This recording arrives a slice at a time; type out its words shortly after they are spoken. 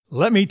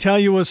Let me tell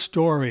you a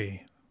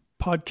story.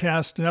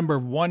 Podcast number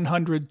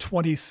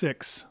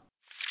 126.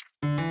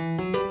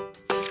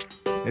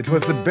 It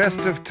was the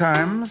best of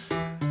times.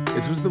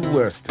 It was the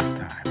worst of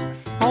times.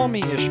 Call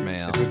me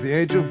Ishmael. It was the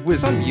age of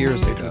wisdom. Some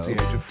years It ago, was the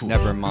age of fools.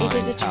 never mind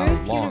It is a how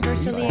truth long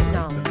universally ago.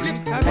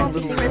 acknowledged. Having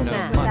little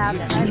Christmas to no without money.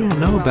 presents You don't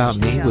know is about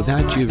me lost,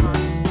 without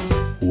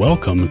you.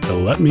 Welcome to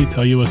Let Me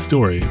Tell You a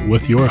Story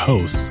with your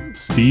hosts,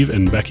 Steve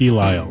and Becky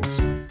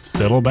Lyles.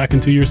 Settle back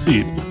into your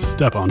seat,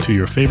 step onto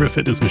your favorite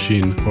fitness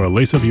machine, or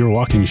lace up your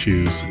walking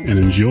shoes and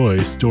enjoy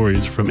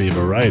stories from a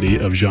variety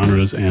of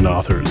genres and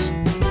authors.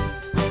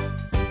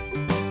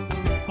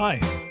 Hi,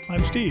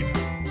 I'm Steve.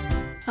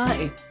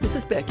 Hi, this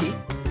is Becky.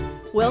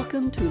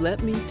 Welcome to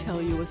Let Me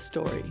Tell You a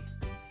Story.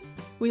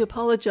 We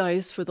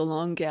apologize for the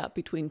long gap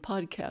between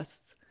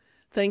podcasts.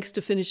 Thanks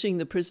to finishing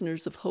the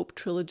Prisoners of Hope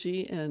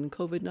trilogy and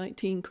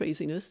COVID-19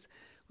 craziness,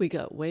 we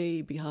got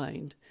way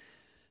behind.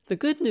 The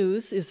good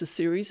news is the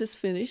series is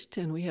finished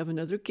and we have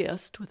another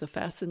guest with a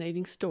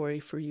fascinating story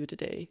for you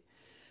today.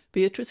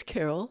 Beatrice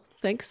Carroll,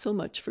 thanks so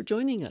much for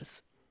joining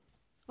us.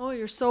 Oh,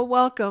 you're so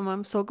welcome.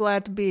 I'm so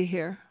glad to be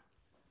here.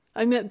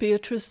 I met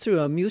Beatrice through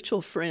a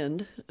mutual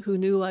friend who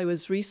knew I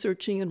was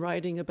researching and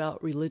writing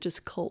about religious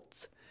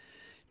cults.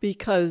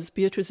 Because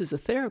Beatrice is a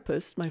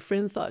therapist, my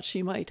friend thought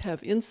she might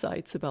have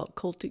insights about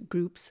cultic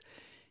groups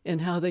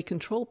and how they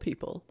control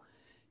people.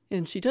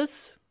 And she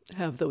does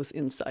have those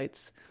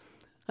insights.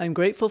 I'm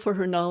grateful for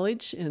her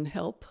knowledge and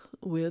help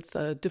with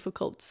a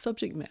difficult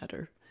subject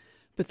matter.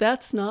 But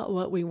that's not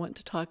what we want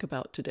to talk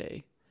about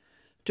today.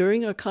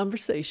 During our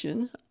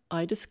conversation,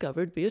 I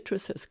discovered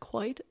Beatrice has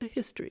quite a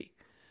history.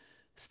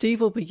 Steve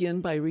will begin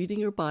by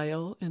reading her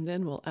bio, and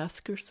then we'll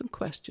ask her some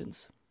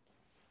questions.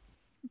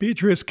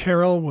 Beatrice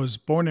Carroll was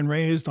born and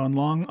raised on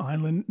Long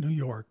Island, New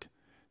York.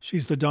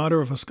 She's the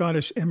daughter of a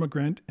Scottish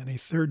immigrant and a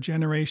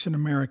third-generation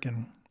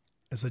American.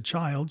 As a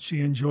child, she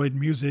enjoyed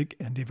music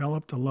and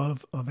developed a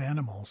love of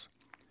animals.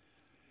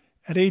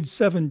 At age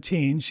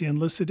 17, she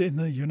enlisted in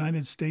the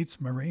United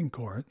States Marine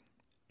Corps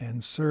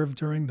and served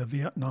during the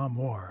Vietnam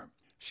War.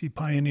 She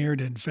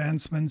pioneered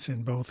advancements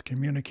in both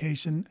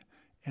communication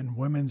and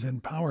women's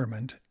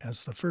empowerment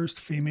as the first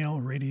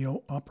female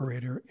radio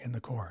operator in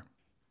the Corps.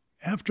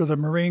 After the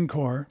Marine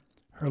Corps,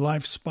 her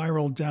life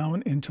spiraled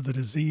down into the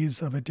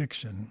disease of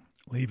addiction,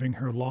 leaving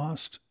her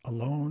lost,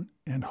 alone,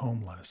 and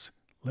homeless,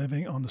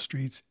 living on the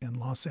streets in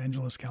Los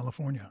Angeles,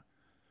 California.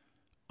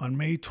 On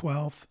May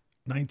 12,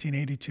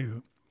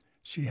 1982,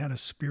 she had a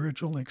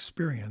spiritual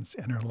experience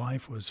and her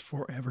life was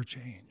forever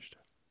changed.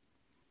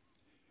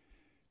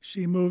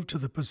 She moved to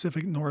the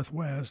Pacific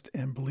Northwest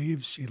and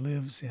believes she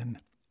lives in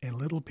a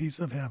little piece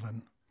of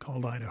heaven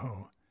called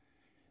Idaho.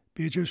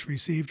 Beatrice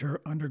received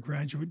her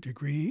undergraduate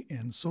degree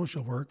in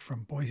social work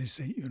from Boise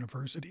State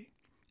University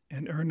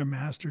and earned a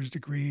master's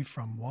degree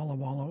from Walla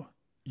Walla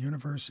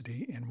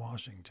University in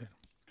Washington.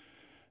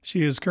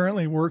 She is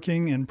currently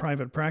working in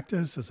private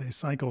practice as a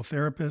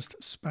psychotherapist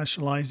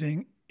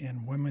specializing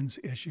in women's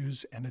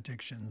issues and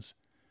addictions.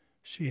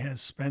 She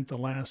has spent the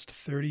last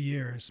 30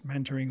 years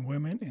mentoring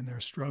women in their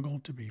struggle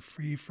to be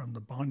free from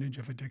the bondage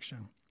of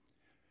addiction.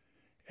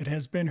 It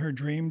has been her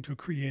dream to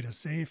create a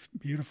safe,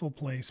 beautiful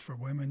place for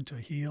women to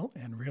heal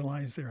and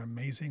realize their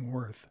amazing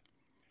worth.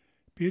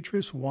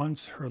 Beatrice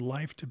wants her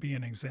life to be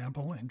an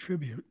example and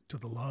tribute to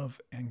the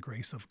love and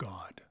grace of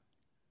God.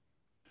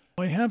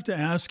 I have to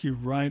ask you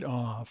right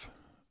off,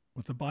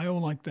 with a bio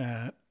like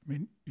that, I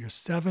mean, you're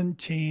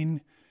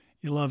 17,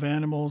 you love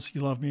animals,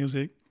 you love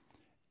music,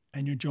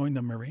 and you joined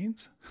the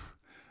Marines?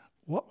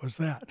 What was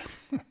that?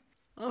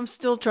 I'm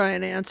still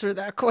trying to answer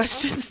that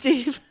question,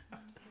 Steve.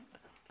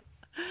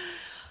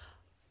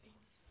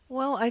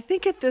 Well, I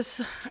think at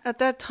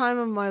that time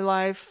of my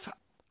life,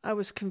 I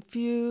was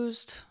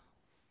confused,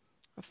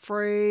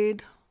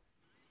 afraid,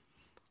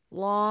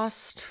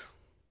 lost.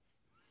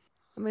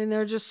 I mean,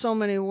 there are just so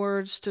many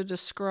words to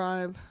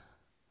describe.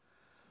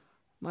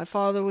 My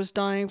father was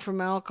dying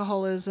from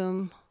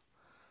alcoholism.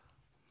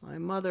 My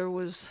mother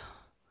was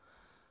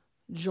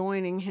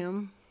joining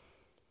him.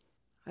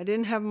 I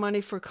didn't have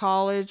money for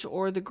college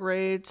or the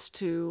grades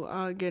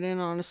to get in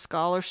on a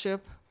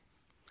scholarship.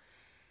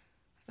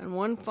 And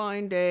one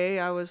fine day,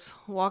 I was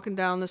walking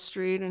down the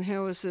street, and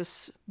here was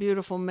this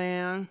beautiful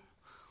man,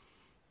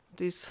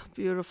 these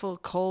beautiful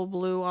coal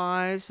blue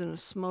eyes and a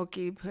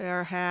smoky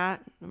pear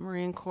hat, a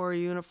Marine Corps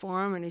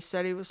uniform, and he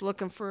said he was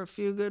looking for a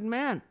few good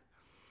men.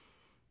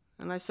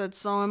 And I said,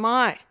 so am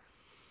I.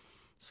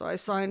 So I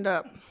signed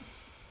up.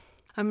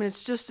 I mean,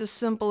 it's just as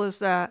simple as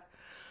that.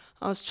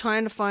 I was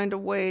trying to find a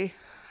way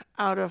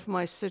out of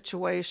my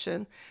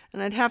situation,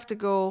 and I'd have to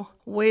go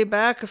way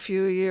back a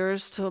few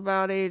years to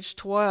about age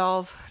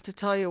 12 to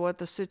tell you what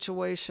the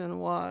situation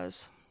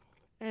was.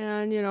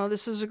 And, you know,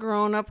 this is a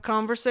grown-up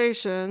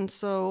conversation,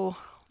 so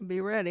be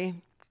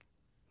ready.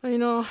 But, you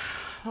know,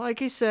 like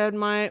he said,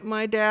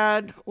 my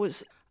dad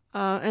was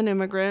an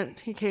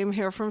immigrant. He came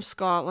here from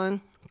Scotland.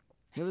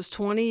 He was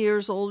 20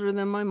 years older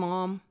than my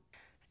mom,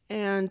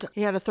 and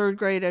he had a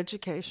third-grade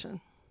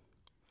education.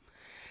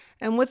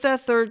 And with that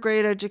third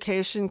grade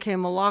education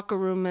came a locker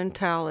room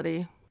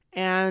mentality.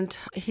 And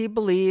he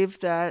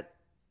believed that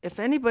if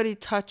anybody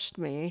touched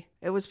me,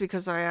 it was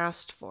because I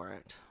asked for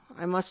it.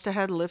 I must have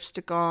had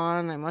lipstick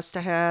on, I must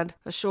have had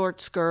a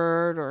short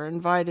skirt, or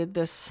invited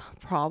this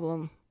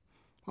problem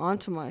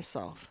onto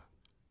myself.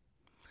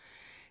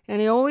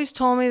 And he always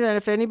told me that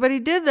if anybody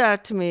did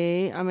that to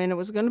me, it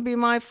was going to be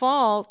my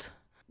fault,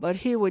 but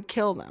he would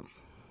kill them.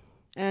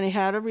 And he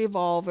had a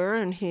revolver,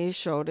 and he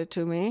showed it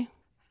to me,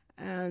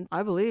 and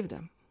I believed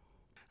him.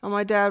 And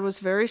my dad was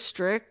very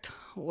strict,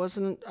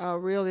 wasn't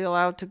really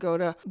allowed to go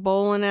to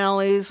bowling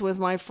alleys with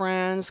my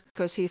friends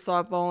because he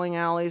thought bowling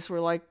alleys were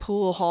like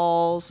pool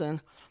halls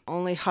and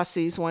only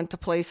hussies went to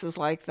places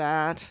like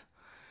that.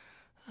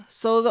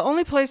 So the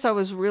only place I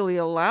was really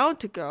allowed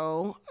to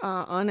go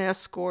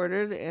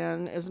unescorted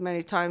and as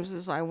many times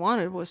as I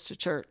wanted was to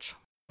church.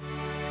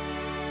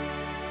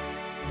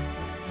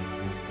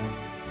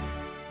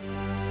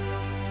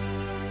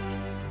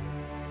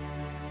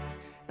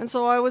 And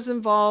so I was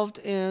involved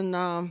in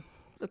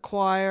the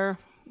choir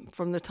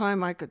from the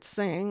time I could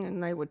sing,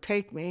 and they would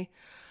take me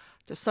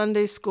to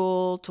Sunday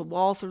school, to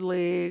Walther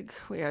League.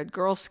 We had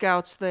Girl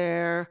Scouts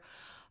there.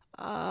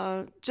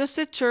 Just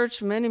at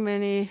church many,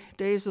 many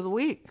days of the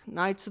week,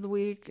 nights of the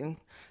week, and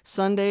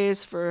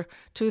Sundays for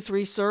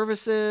 2-3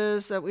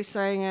 services that we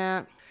sang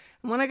at.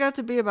 And when I got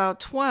to be about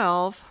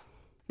 12,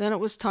 then it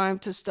was time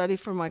to study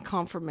for my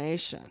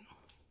confirmation.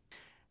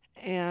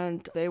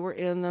 And they were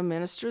in the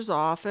minister's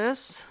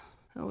office.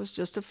 It was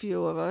just a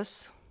few of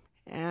us,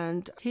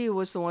 and he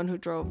was the one who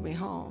drove me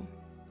home.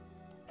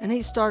 And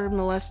he started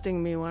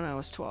molesting me when I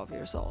was 12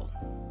 years old.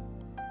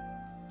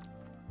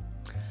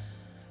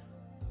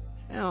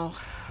 Now,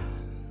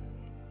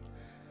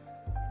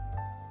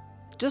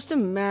 just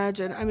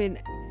imagine,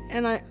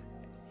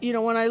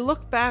 when I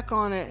look back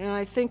on it and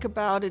I think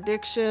about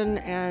addiction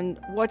and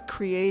what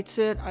creates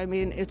it,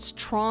 it's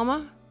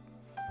trauma,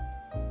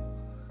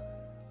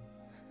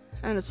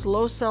 and it's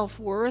low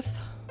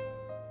self-worth.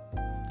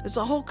 It's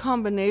a whole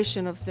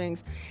combination of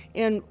things,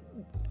 and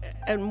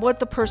what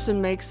the person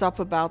makes up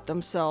about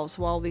themselves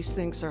while these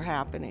things are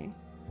happening.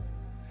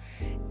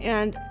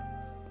 And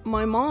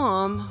my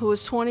mom, who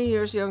was 20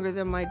 years younger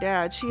than my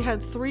dad, she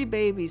had 3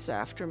 babies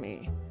after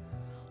me.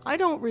 I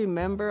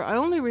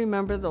only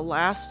remember the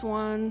last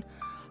one,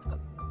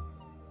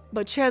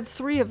 but she had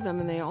 3 of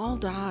them and they all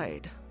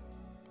died.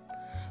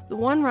 The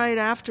one right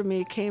after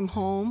me came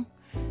home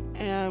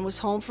and was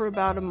home for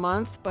about a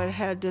month, but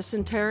had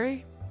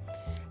dysentery.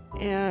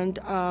 And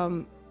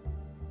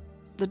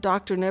the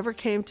doctor never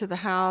came to the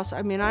house.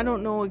 I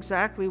don't know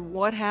exactly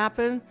what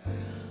happened,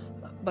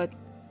 but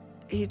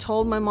he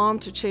told my mom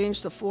to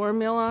change the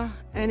formula.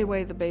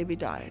 Anyway, the baby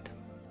died.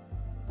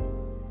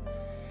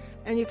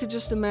 And you could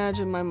just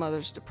imagine my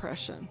mother's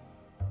depression,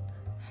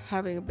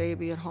 having a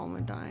baby at home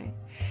and dying.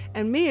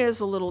 And me as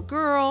a little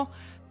girl,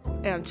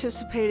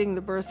 anticipating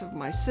the birth of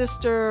my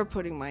sister,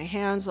 putting my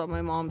hands on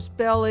my mom's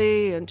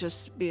belly and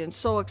just being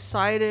so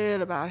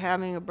excited about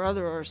having a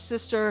brother or a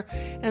sister,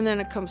 and then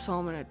it comes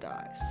home and it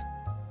dies.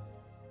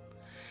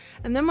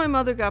 And then my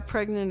mother got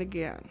pregnant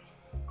again.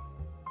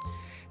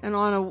 And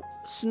on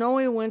a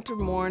snowy winter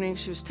morning,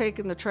 she was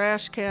taking the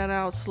trash can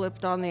out,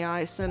 slipped on the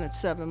ice, and at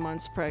 7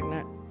 months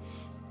pregnant,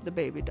 the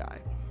baby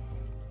died.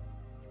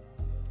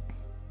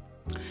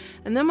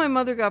 And then my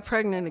mother got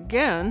pregnant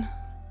again.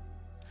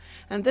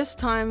 And this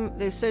time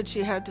they said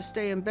she had to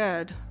stay in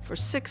bed for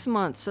 6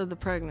 months of the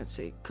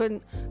pregnancy.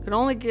 Could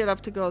only get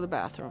up to go to the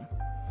bathroom.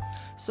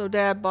 So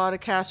Dad bought a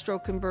Castro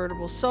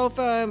convertible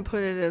sofa and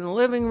put it in the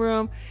living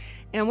room.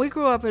 And we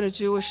grew up in a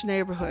Jewish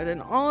neighborhood,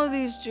 and all of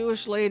these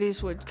Jewish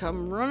ladies would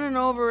come running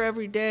over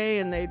every day,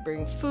 and they'd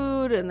bring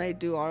food, and they'd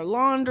do our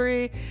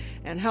laundry,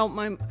 and help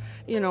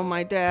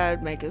my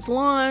dad make his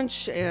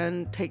lunch,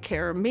 and take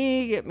care of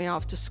me, get me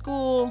off to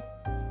school.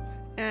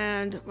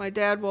 And my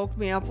dad woke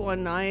me up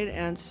one night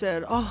and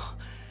said, "Oh,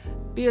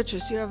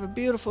 Beatrice, you have a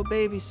beautiful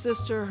baby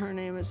sister. Her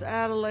name is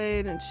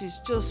Adelaide, and she's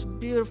just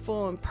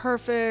beautiful and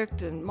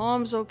perfect, and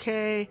Mom's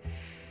okay."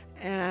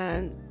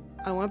 And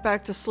I went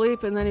back to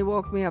sleep, and then he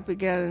woke me up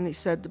again, and he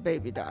said the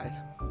baby died.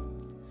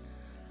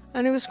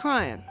 And he was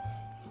crying.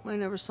 I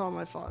never saw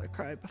my father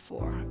cry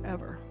before,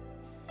 ever.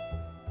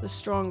 The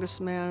strongest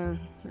man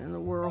in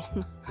the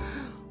world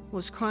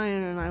was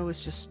crying, and I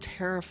was just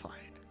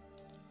terrified.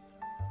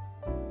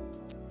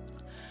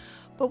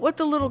 But what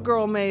the little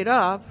girl made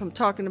up, I'm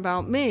talking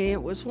about me,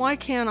 it was, why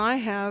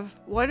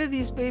do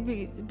these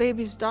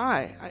babies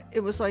die?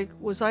 It was like,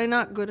 was I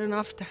not good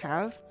enough to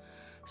have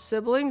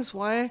siblings?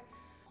 Why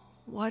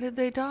did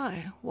they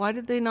die? Why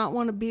did they not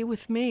want to be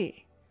with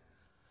me?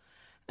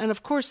 And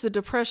of course, the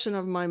depression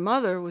of my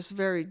mother was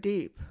very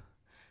deep.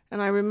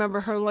 And I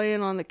remember her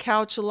laying on the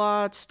couch a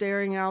lot,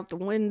 staring out the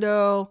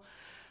window.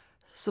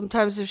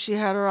 Sometimes if she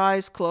had her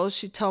eyes closed,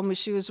 she'd tell me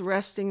she was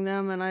resting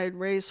them, and I'd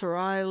raise her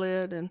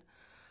eyelid, and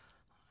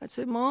I'd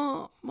say,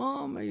 Mom,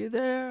 are you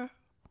there?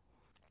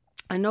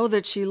 I know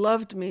that she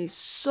loved me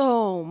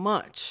so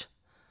much,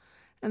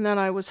 and that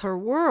I was her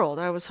world.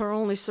 I was her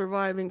only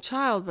surviving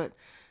child, but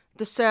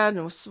the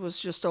sadness was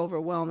just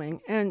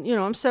overwhelming. And,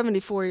 I'm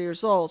 74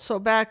 years old, so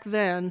back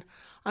then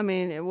I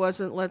mean, it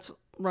wasn't let's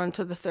run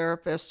to the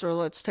therapist or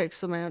let's take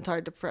some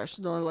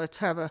antidepressant or let's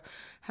have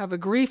a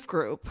grief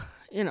group.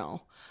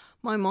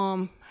 My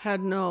mom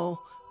had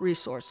no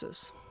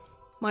resources.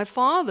 My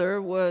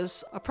father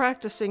was a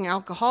practicing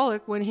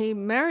alcoholic when he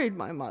married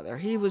my mother.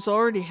 He was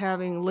already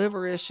having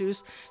liver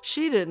issues.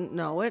 She didn't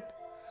know it,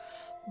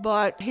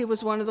 but he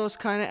was one of those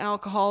kind of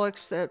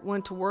alcoholics that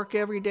went to work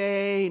every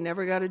day. He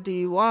never got a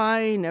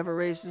DUI. He never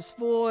raised his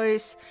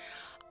voice.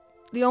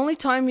 The only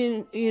time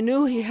you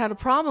knew he had a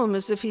problem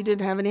is if he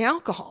didn't have any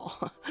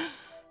alcohol.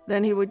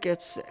 Then he would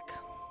get sick.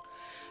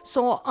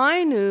 So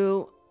I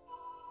knew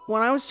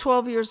when I was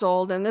 12 years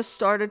old, and this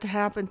started to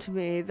happen to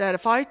me, that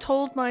if I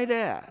told my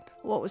dad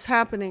what was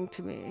happening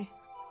to me,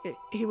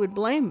 he would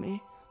blame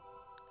me,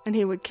 and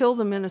he would kill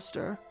the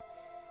minister.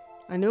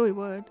 I knew he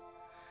would.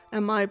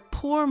 And my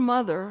poor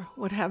mother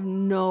would have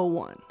no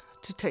one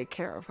to take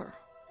care of her.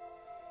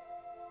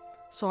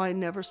 So I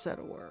never said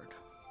a word.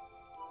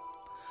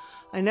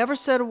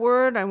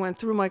 I went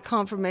through my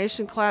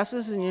confirmation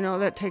classes, and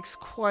that takes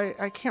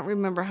I can't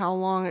remember how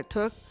long it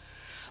took,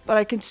 but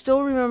I can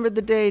still remember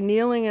the day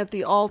kneeling at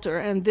the altar,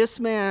 and this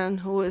man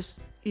who was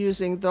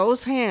using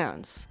those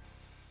hands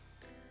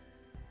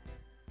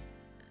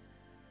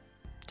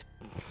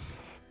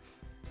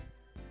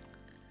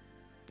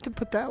to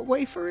put that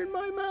wafer in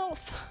my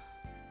mouth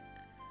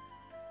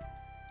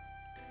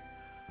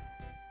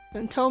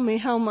and tell me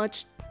how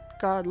much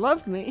God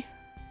loved me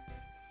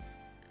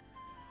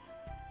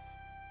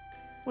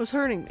was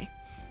hurting me.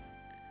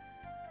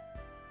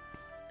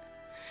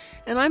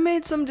 And I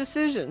made some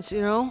decisions,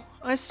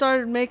 I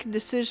started making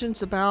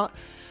decisions about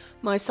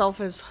myself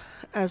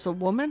as a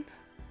woman,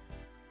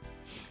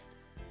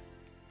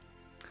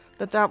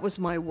 that was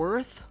my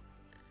worth.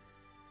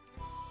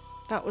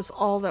 That was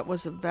all that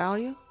was of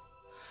value.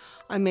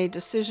 I made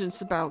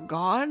decisions about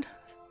God,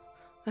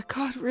 that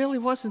God really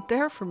wasn't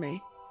there for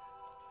me,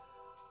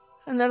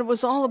 and that it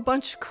was all a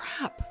bunch of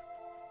crap.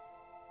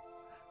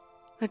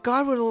 That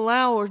God would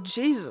allow, or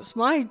Jesus,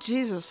 my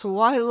Jesus, who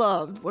I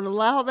loved, would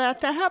allow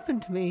that to happen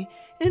to me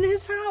in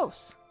his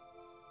house.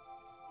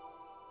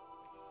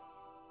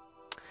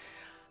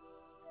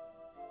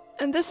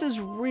 And this is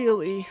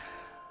really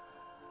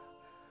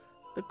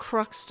the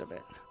crux of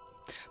it.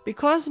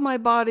 Because my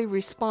body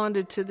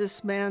responded to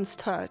this man's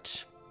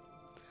touch,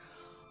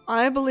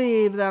 I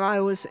believe that I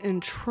was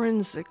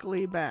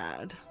intrinsically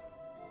bad.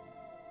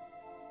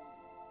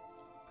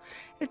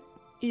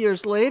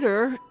 Years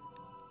later,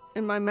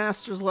 in my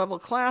master's level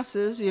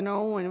classes,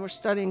 when we're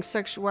studying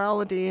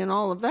sexuality and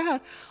all of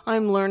that,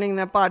 I'm learning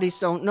that bodies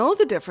don't know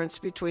the difference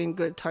between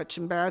good touch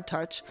and bad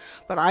touch.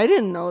 But I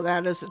didn't know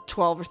that as a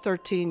 12 or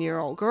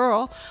 13-year-old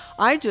girl.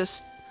 I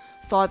just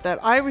thought that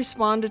I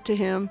responded to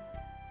him,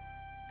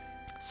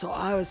 so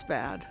I was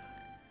bad.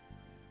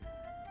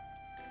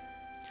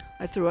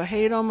 I threw a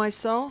hate on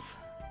myself,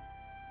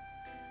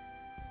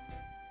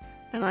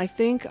 and I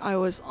think I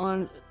was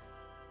on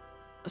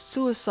a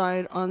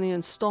suicide on the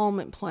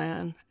installment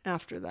plan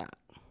after that.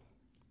 I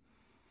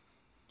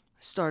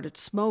started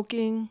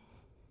smoking,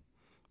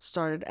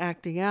 started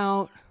acting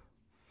out.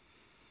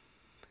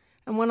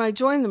 And when I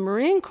joined the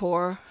Marine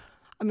Corps,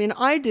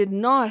 I did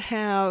not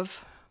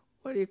have,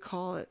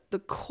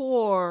 the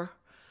core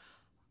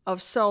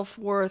of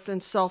self-worth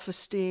and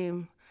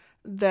self-esteem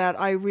that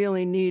I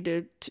really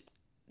needed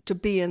to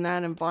be in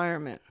that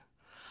environment.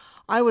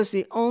 I was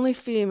the only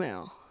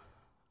female,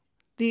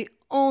 the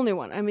only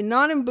one.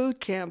 Not in boot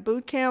camp.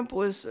 Boot camp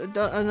was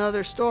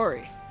another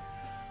story.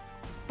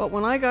 But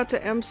when I got to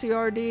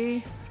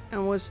MCRD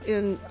and was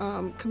in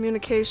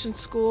communication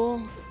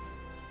school,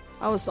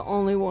 I was the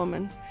only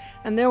woman.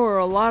 And there were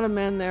a lot of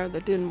men there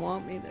that didn't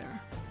want me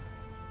there.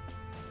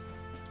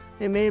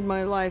 They made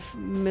my life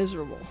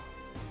miserable.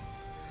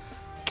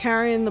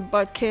 Carrying the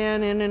butt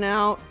can in and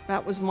out,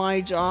 that was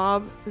my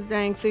job. The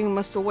dang thing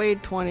must have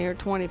weighed 20 or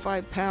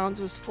 25 pounds.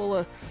 It was full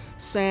of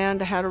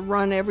sand. I had to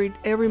run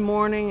every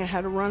morning. I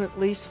had to run at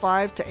least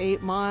 5 to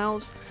 8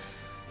 miles.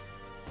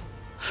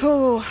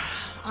 Oh,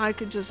 I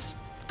could just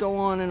go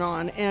on.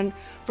 And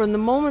from the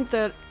moment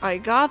that I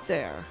got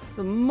there,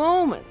 the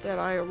moment that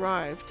I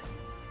arrived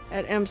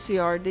at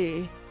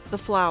MCRD, the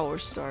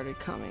flowers started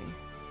coming.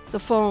 The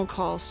phone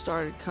calls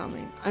started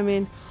coming.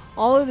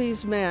 All of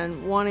these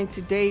men wanting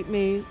to date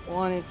me,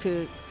 wanting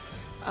to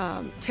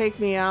take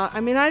me out.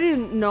 I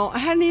didn't know. I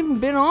hadn't even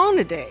been on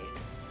a date,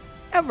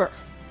 ever.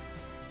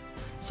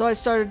 So I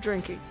started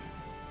drinking.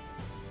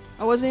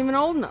 I wasn't even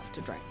old enough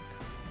to drink.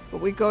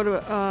 But we'd go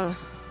to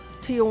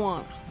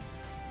Tijuana.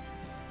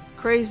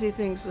 Crazy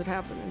things would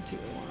happen in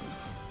Tijuana.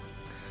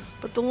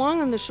 But the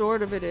long and the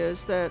short of it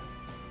is that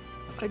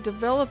I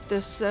developed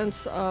this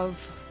sense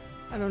of,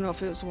 I don't know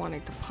if it was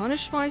wanting to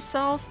punish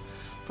myself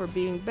for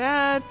being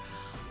bad.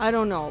 I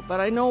don't know. But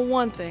I know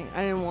one thing.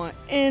 I didn't want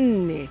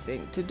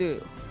anything to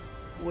do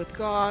with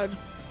God,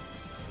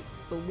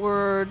 the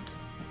Word,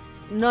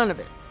 none of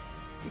it.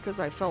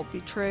 Because I felt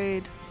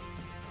betrayed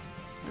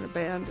and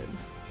abandoned.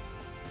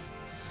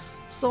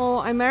 So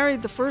I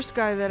married the first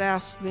guy that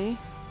asked me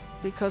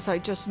because I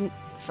just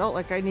felt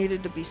like I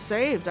needed to be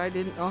saved. I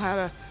didn't know how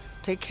to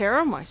take care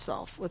of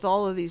myself with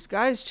all of these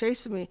guys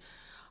chasing me.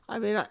 I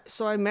mean,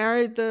 so I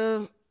married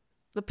the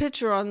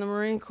pitcher on the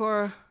Marine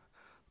Corps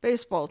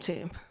baseball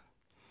team.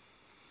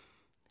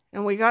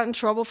 And we got in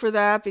trouble for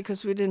that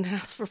because we didn't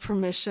ask for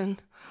permission.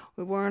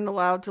 We weren't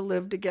allowed to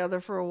live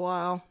together for a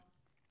while.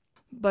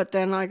 But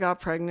then I got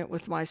pregnant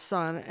with my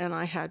son, and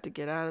I had to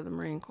get out of the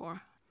Marine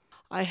Corps.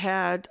 I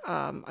had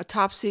a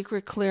top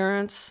secret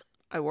clearance.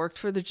 I worked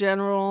for the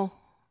general.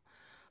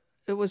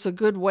 It was a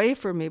good way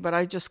for me, but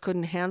I just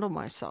couldn't handle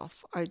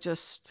myself. I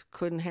just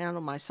couldn't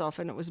handle myself,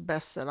 and it was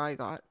best that I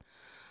got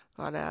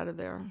out of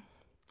there.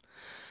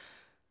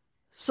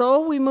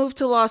 So we moved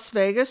to Las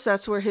Vegas.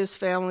 That's where his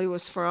family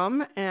was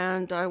from.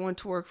 And I went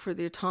to work for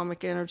the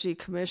Atomic Energy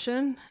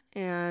Commission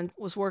and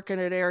was working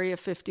at Area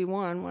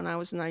 51 when I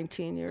was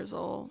 19 years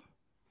old.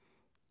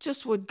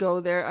 Just would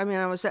go there. I mean,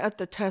 I was at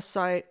the test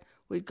site.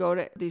 We'd go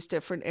to these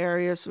different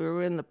areas. We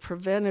were in the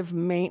preventive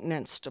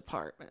maintenance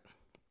department,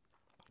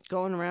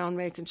 going around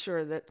making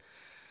sure that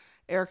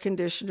air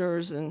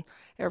conditioners and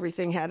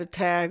everything had a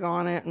tag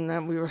on it and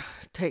that we were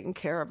taking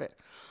care of it.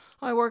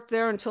 I worked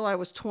there until I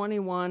was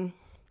 21.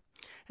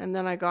 And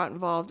then I got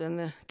involved in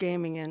the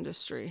gaming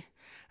industry.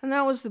 And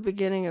that was the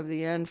beginning of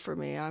the end for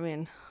me. I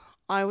mean,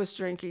 I was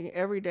drinking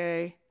every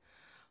day,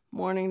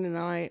 morning to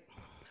night.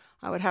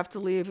 I would have to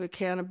leave a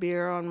can of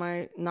beer on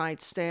my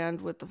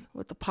nightstand with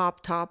the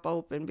pop top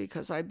open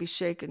because I'd be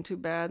shaking too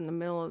bad in the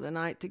middle of the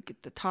night to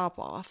get the top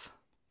off.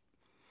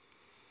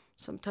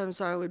 Sometimes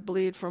I would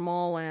bleed from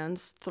all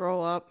ends,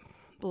 throw up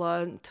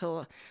blood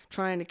until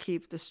trying to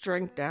keep the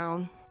drink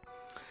down.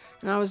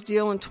 And I was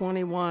dealing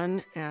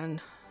 21,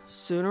 and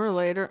sooner or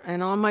later,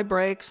 and on my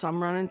breaks,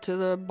 I'm running to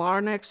the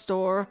bar next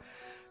door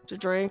to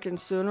drink, and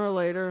sooner or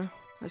later,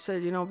 I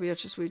said,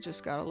 Beatrice, we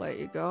just got to let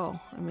you go.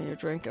 I mean, you're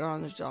drinking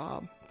on the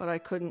job. But I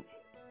couldn't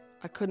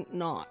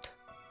not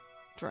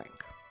drink.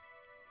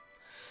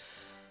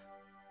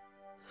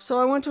 So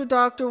I went to a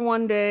doctor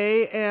one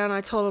day, and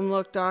I told him,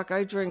 look, doc,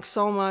 I drink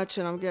so much,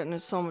 and I'm getting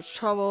in so much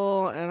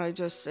trouble, and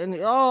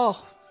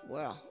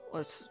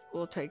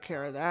we'll take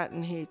care of that.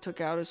 And he took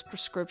out his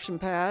prescription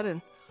pad,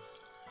 and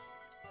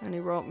he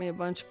wrote me a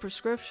bunch of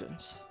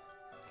prescriptions.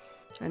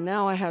 And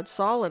now I had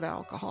solid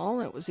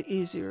alcohol. It was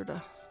easier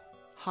to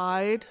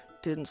hide,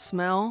 didn't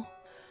smell.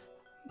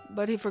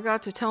 But he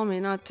forgot to tell me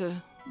not to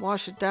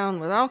wash it down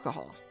with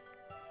alcohol.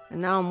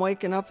 And now I'm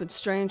waking up in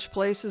strange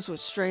places with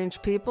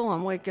strange people.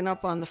 I'm waking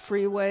up on the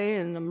freeway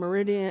and the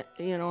Meridian,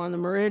 on the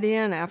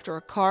Meridian after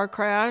a car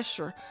crash,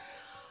 or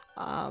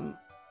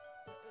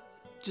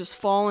just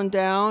falling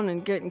down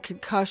and getting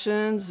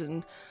concussions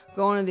and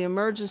going to the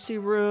emergency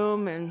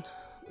room and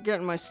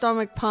getting my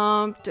stomach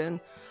pumped, and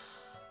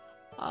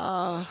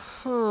it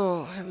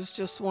was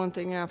just one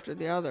thing after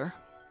the other.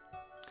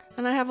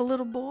 And I have a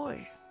little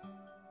boy.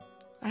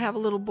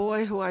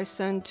 Who I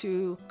send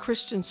to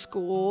Christian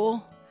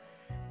school,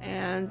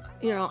 and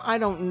I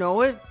don't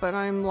know it, but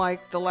I'm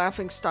like the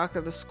laughingstock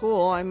of the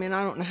school. I mean,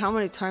 I don't know how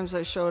many times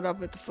I showed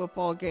up at the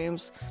football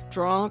games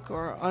drunk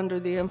or under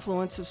the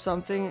influence of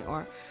something,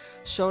 or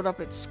showed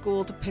up at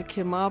school to pick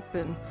him up,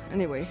 and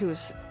anyway, he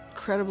was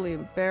incredibly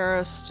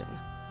embarrassed, and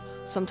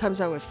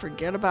sometimes I would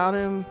forget about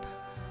him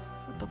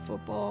at the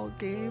football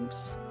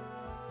games,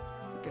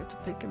 forget to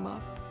pick him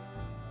up.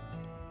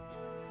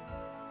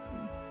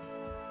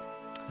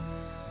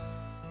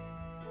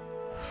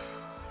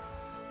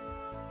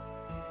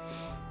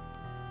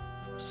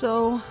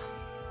 So,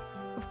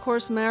 of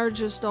course,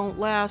 marriages don't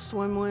last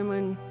when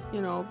women,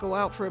 go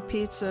out for a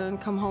pizza and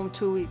come home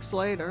 2 weeks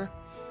later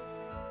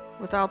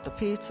without the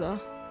pizza.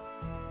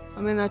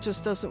 I mean, that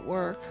just doesn't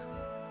work.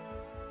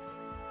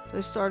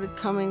 They started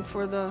coming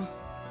for the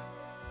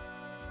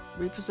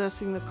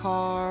repossessing the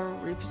car,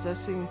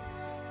 repossessing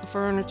the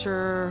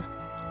furniture.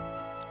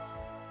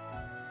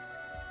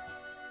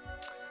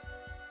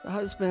 The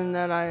husband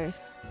that I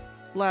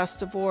last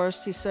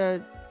divorced, he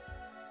said,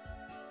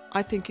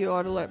 I think you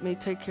ought to let me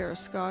take care of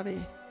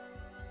Scotty.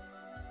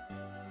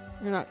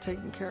 You're not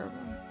taking care of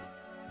him.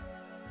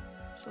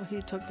 So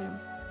he took him.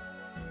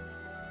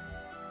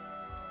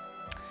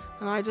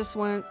 And I just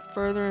went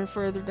further and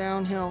further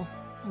downhill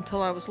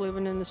until I was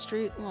living in the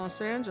street in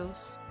Los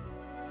Angeles.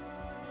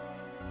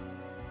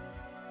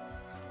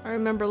 I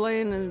remember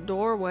laying in the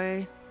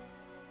doorway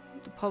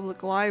of the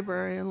public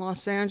library in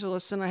Los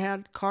Angeles, and I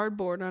had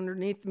cardboard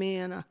underneath me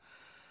and a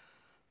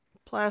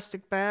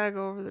plastic bag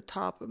over the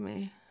top of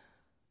me.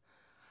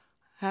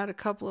 I had a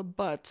couple of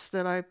butts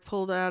that I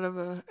pulled out of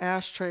an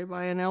ashtray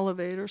by an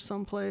elevator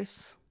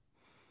someplace.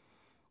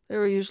 They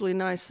were usually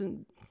nice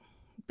and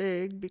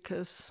big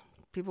because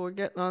people were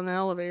getting on the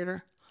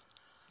elevator.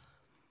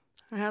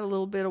 I had a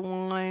little bit of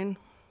wine.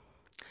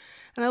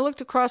 And I looked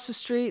across the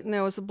street, and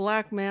there was a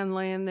black man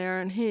laying there,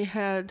 and he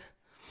had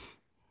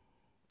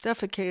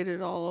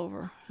defecated all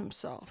over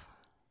himself.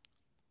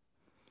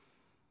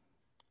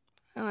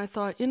 And I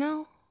thought,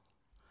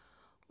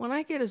 when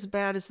I get as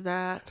bad as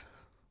that,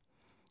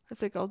 I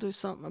think I'll do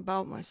something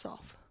about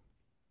myself.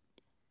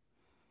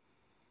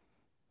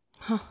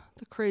 The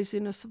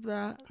craziness of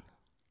that.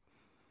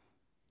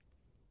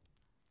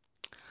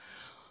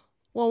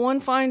 Well, one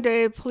fine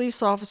day, a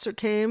police officer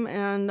came,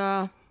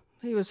 and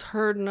he was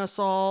herding us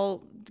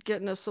all,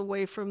 getting us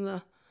away from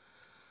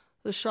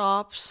the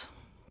shops.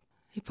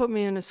 He put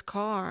me in his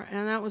car,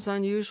 and that was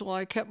unusual.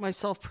 I kept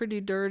myself pretty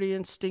dirty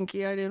and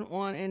stinky. I didn't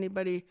want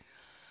anybody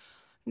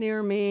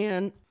near me,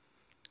 and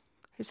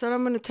he said,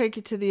 I'm going to take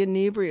you to the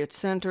inebriate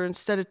center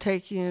instead of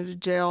taking you to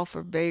jail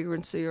for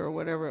vagrancy or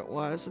whatever it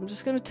was. I'm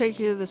just going to take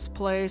you to this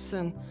place,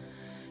 and,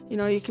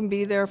 you can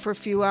be there for a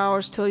few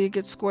hours till you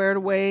get squared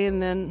away,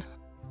 and then,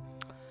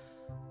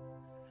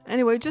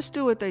 anyway, just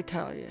do what they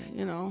tell you,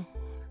 And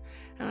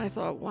I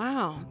thought,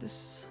 wow,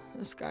 this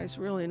guy's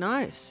really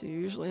nice. He's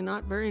usually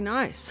not very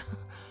nice.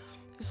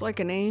 He's like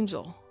an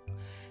angel.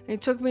 And he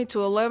took me to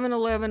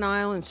 1111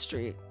 Island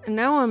Street, and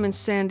now I'm in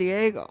San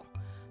Diego.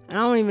 And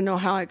I don't even know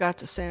how I got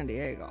to San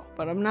Diego,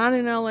 but I'm not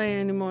in LA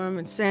anymore. I'm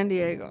in San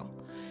Diego.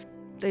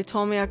 They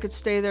told me I could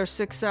stay there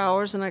 6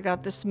 hours, and I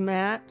got this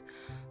mat.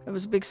 There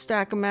was a big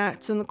stack of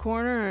mats in the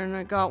corner, and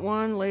I got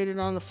one, laid it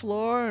on the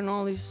floor, and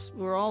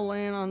we're all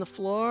laying on the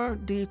floor,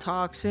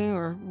 detoxing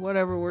or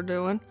whatever we're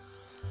doing.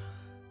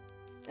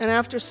 And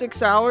after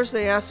 6 hours,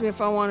 they asked me if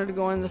I wanted to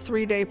go in the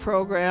 3-day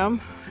program,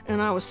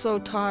 and I was so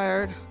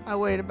tired. I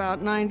weighed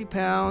about 90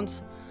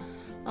 pounds.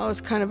 I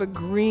was kind of a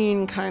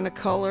green kind of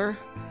color.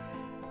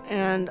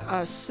 And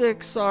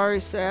sick,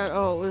 sorry, sad,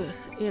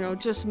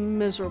 just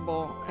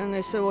miserable. And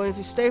they said, well, if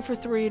you stay for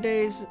 3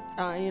 days,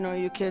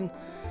 you can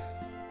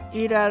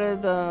eat out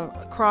of the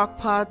crock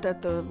pot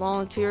that the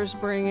volunteers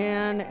bring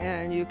in,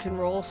 and you can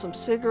roll some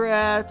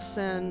cigarettes,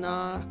 and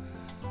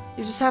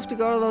you just have to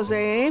go to those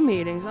AA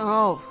meetings.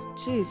 Oh,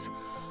 geez,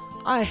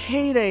 I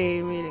hate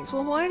AA meetings.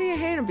 Well, why do you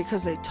hate them?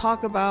 Because they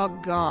talk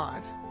about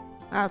God.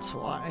 That's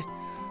why.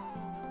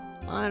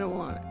 I don't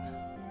want it.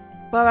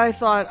 But I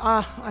thought,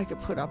 I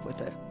could put up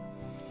with it.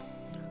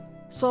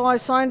 So I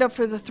signed up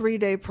for the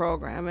 3-day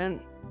program,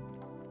 and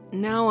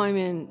now I'm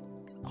in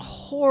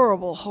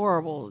horrible,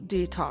 horrible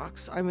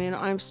detox. I mean,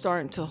 I'm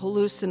starting to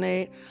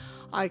hallucinate.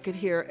 I could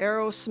hear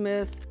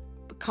Aerosmith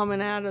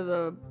coming out of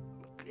the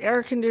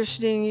air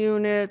conditioning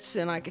units,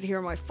 and I could hear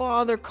my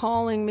father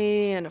calling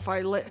me, and if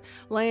I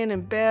laying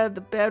in bed,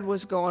 the bed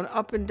was going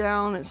up and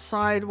down and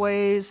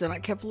sideways, and I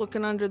kept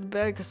looking under the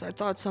bed because I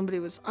thought somebody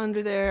was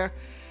under there.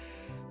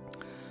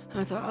 And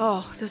I thought,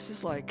 oh, this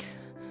is like,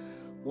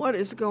 what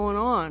is going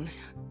on?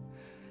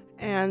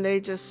 And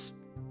I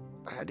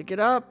had to get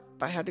up.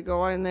 I had to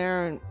go in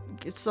there and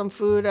get some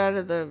food out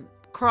of the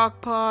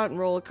crock pot and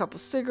roll a couple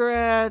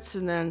cigarettes,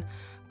 and then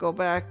go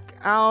back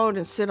out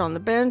and sit on the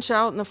bench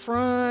out in the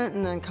front,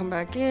 and then come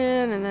back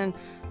in, and then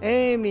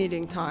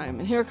meeting time.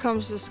 And here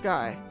comes this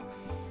guy,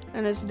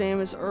 and his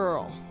name is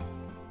Earl.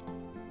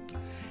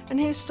 And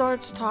he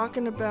starts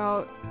talking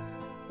about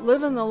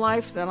living the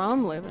life that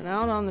I'm living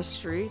out on the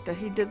street, that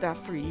he did that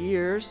for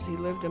years. He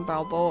lived in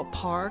Balboa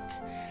Park,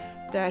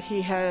 that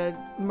he had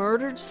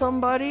murdered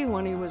somebody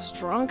when he was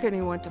drunk, and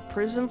he went to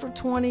prison for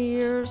 20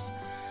 years.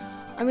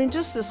 I mean,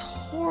 just this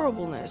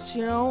horribleness,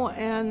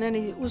 and then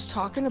he was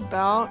talking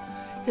about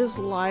his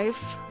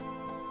life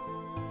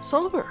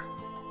sober,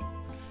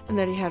 and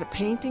that he had a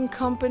painting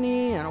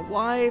company and a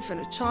wife and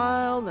a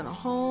child and a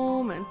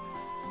home. And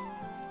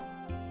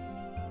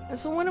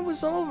so when it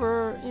was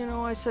over,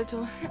 I said to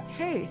him,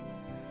 hey,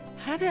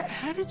 how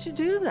did you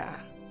do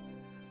that?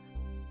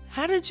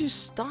 How did you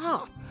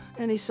stop?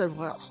 And he said,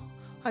 well,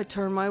 I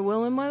turned my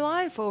will and my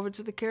life over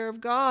to the care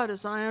of God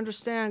as I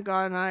understand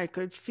God, and I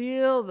could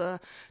feel the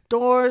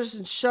doors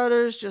and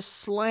shutters just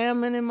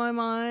slamming in my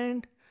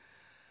mind.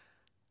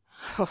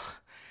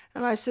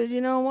 And I said,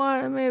 you know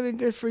what, it may be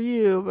good for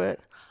you,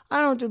 but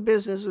I don't do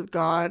business with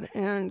God,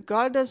 and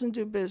God doesn't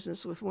do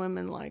business with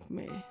women like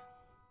me.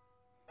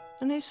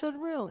 And he said,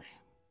 really?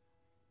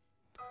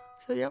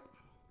 I said, yep.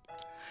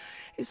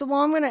 He said, well,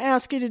 I'm going to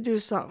ask you to do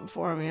something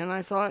for me. And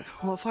I thought,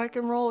 well, if I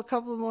can roll a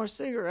couple more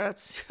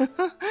cigarettes,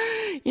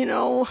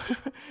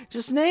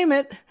 just name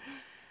it.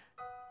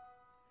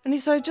 And he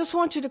said, I just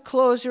want you to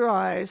close your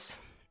eyes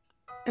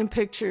and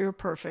picture your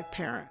perfect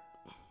parent.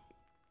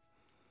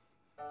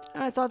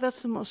 And I thought,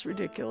 that's the most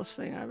ridiculous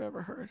thing I've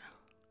ever heard.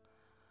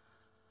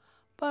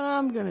 But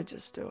I'm going to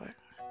just do it.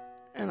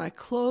 And I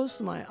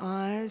closed my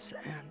eyes,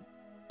 and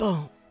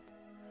boom,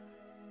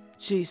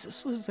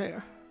 Jesus was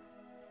there.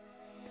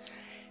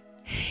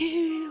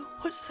 He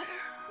was there.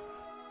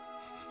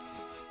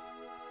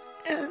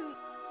 And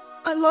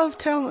I love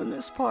telling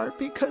this part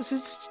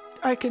because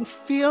I can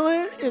feel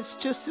it. It's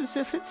just as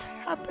if it's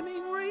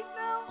happening right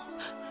now.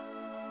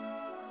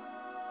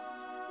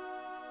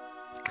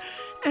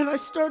 And I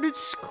started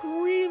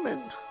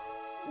screaming,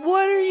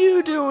 what are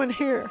you doing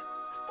here?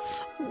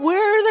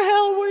 Where the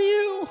hell were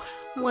you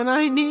when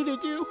I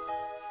needed you?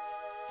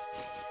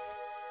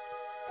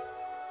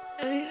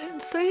 And he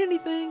didn't say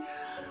anything.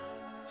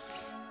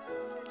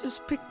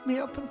 Just picked me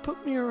up and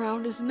put me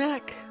around his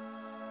neck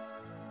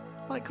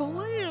like a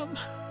lamb.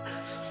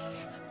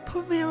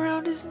 Put me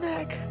around his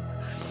neck.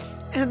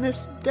 And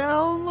this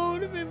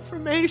download of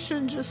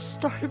information just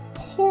started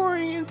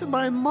pouring into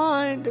my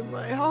mind and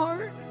my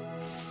heart.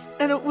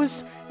 And it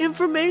was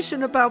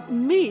information about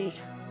me.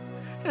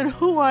 and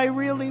who I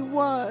really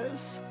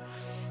was,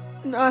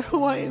 not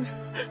who I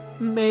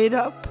made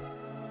up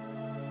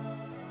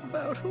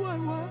about who I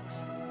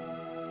was.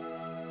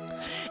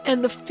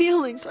 And the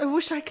feelings, I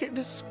wish I could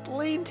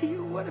explain to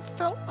you what it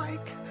felt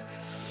like.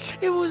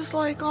 It was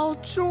like all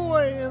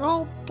joy and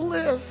all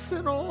bliss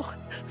and all,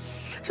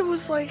 it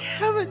was like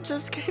heaven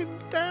just came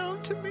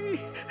down to me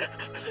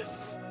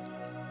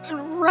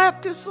and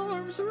wrapped its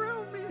arms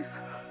around me.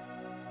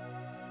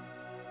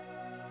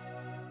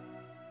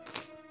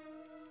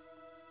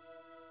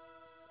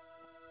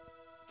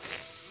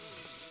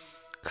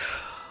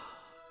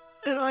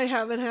 And I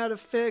haven't had a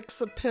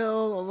fix, a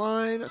pill, a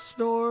line, a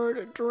snort,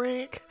 a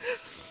drink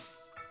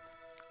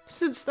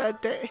since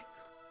that day.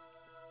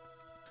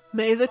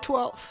 May the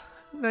 12th,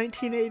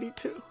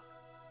 1982.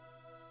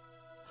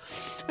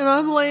 And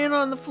I'm laying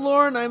on the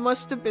floor, and I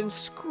must have been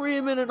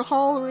screaming and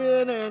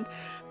hollering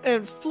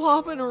and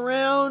flopping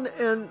around,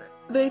 and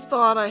they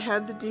thought I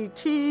had the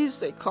DTs.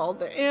 They called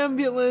the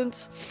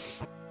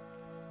ambulance.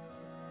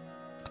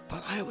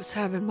 But I was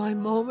having my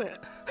moment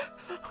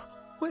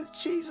with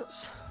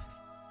Jesus.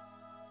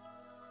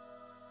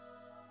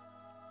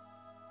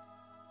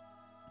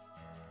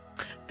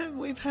 And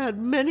we've had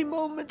many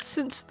moments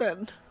since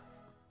then.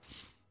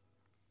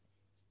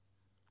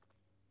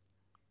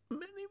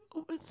 Many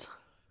moments.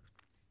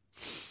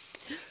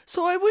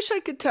 So I wish I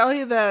could tell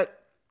you that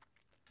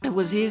it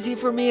was easy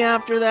for me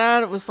after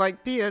that. It was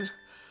like being,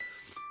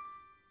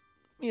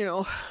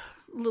 little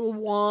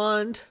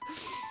wand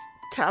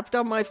tapped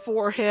on my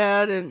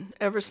forehead, and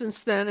ever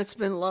since then it's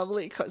been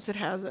lovely, because it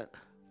hasn't.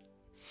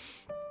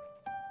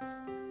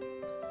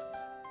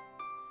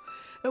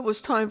 It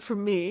was time for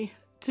me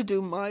to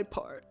do my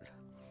part.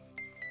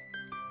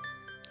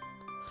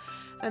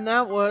 And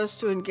that was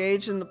to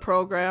engage in the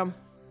program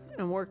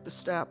and work the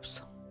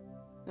steps.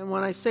 And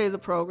when I say the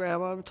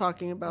program, I'm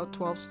talking about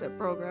 12-step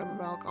program of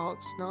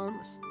Alcoholics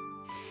Anonymous.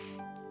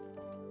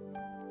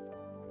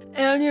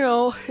 And,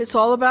 it's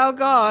all about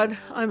God.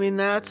 I mean,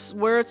 that's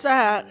where it's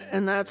at,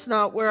 and that's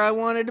not where I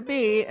wanted to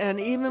be. And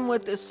even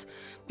with this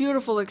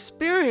beautiful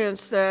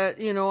experience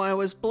that, I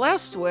was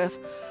blessed with,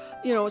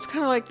 it's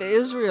kind of like the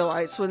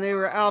Israelites when they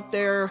were out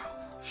there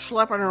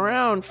schlepping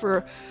around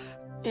for,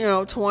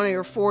 20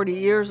 or 40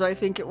 years, I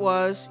think it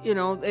was.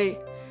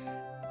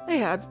 They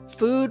had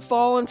food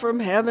falling from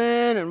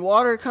heaven and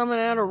water coming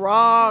out of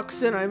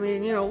rocks. And I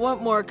mean,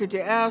 what more could you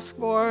ask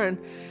for?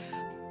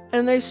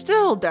 And they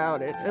still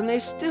doubted, and they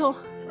still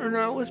are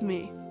not with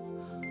me.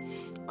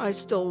 I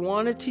still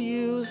wanted to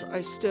use.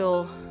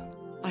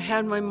 I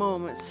had my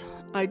moments.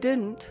 I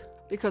didn't,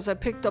 because I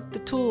picked up the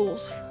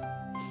tools.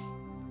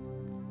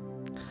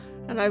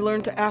 And I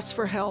learned to ask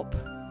for help.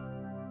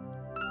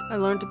 I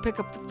learned to pick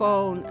up the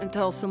phone and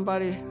tell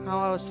somebody how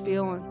I was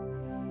feeling.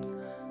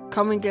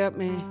 Come and get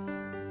me.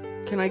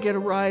 Can I get a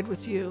ride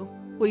with you?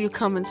 Will you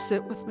come and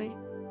sit with me?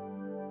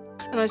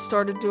 And I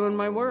started doing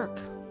my work,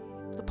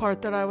 the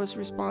part that I was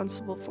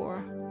responsible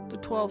for, the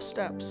 12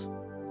 steps.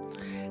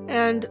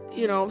 And,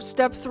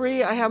 step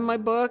 3, I have my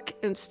book,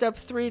 and step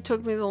 3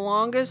 took me the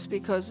longest,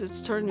 because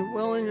it's turn your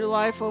will in your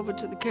life over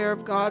to the care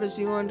of God as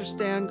you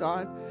understand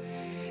God.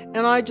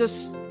 And I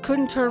just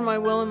couldn't turn my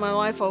will and my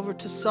life over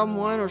to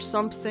someone or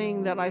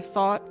something that I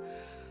thought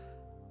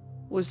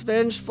was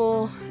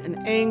vengeful and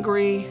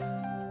angry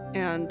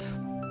and,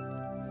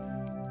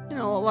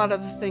 a lot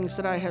of the things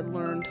that I had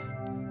learned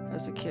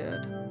as a kid.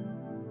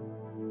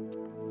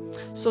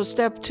 So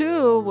step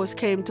 2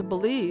 came to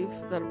believe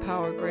that a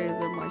power greater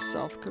than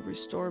myself could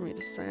restore me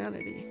to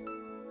sanity.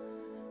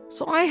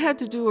 So I had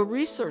to do a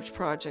research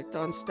project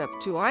on step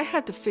 2. I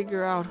had to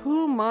figure out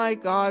who my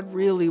God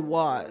really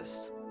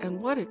was and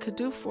what it could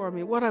do for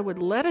me, what I would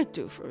let it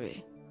do for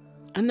me.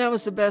 And that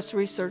was the best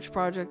research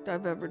project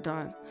I've ever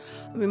done.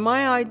 I mean,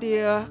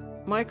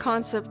 my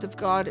concept of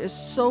God is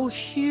so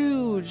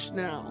huge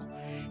now.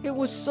 It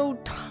was so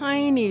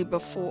tiny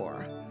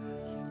before,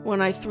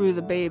 when I threw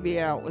the baby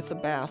out with the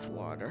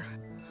bathwater.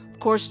 Of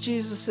course,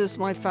 Jesus is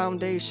my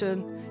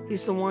foundation.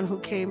 He's the one who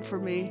came for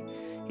me.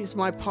 He's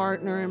my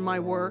partner in my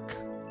work.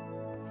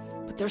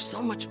 But there's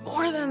so much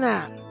more than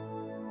that.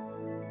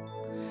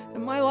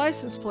 And my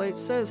license plate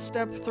says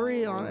step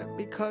 3 on it,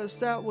 because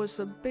that was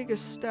the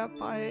biggest step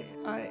I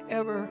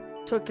ever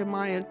took in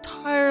my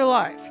entire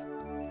life.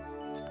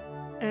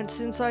 And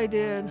since I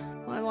did,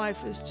 my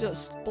life has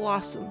just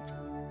blossomed.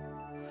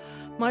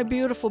 My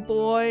beautiful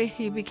boy,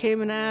 he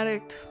became an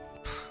addict,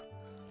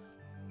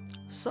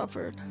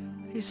 suffered.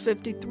 He's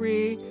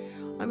 53.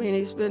 I mean,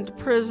 he's been to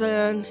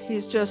prison. He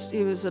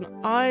was an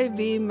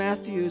IV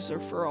meth user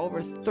for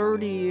over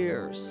 30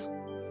 years.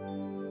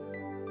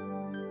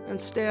 And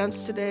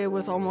stands today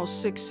with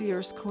almost 6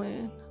 years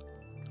clean.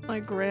 My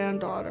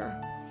granddaughter,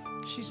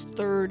 she's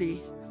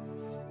 30.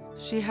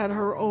 She had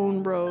her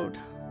own road,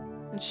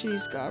 and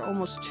she's got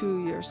almost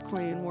 2 years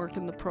clean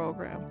working the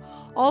program.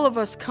 All of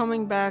us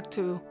coming back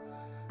to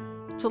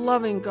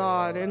loving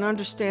God and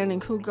understanding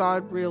who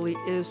God really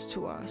is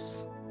to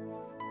us.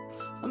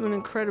 I'm an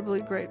incredibly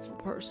grateful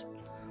person.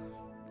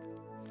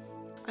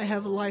 I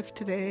have a life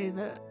today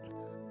that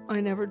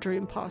I never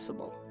dreamed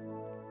possible.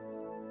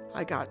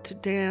 I got to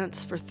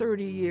dance for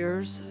 30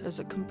 years as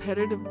a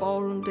competitive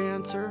ballroom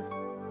dancer.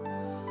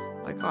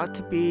 I got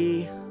to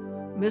be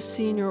Miss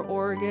Senior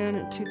Oregon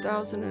in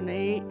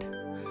 2008.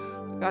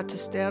 I got to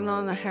stand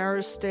on the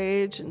Harris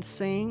stage and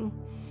sing.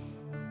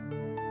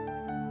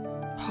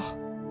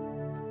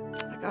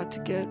 I got to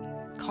get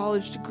a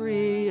college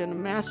degree and a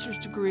master's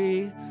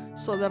degree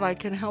so that I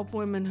can help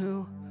women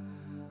who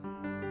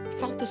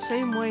felt the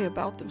same way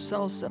about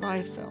themselves that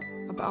I felt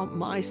about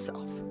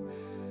myself.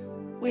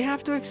 We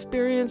have to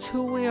experience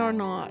who we are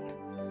not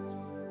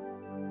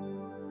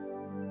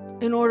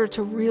in order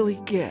to really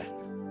get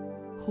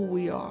who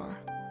we are,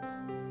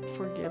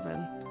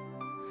 forgiven.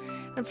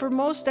 And for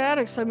most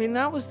addicts,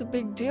 that was the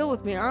big deal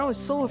with me. I was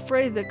so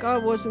afraid that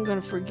God wasn't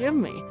going to forgive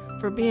me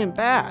for being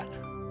bad,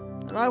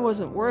 that I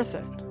wasn't worth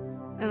it.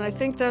 And I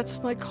think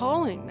that's my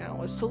calling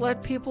now, is to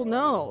let people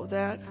know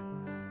that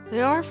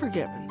they are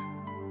forgiven.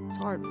 It's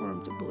hard for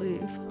them to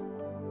believe.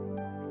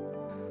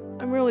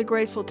 I'm really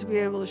grateful to be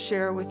able to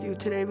share with you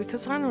today,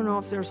 because I don't know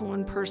if there's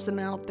one person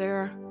out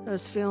there that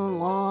is feeling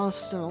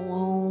lost and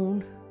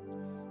alone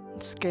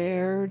and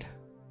scared.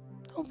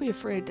 Don't be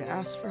afraid to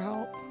ask for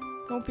help.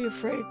 Don't be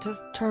afraid to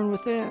turn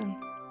within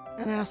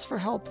and ask for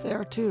help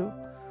there too,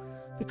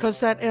 because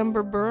that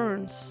ember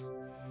burns.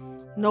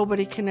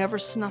 Nobody can ever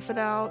snuff it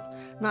out.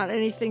 Not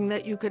anything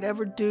that you could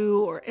ever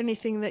do or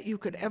anything that you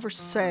could ever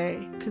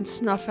say can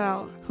snuff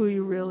out who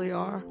you really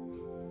are.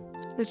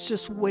 It's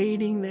just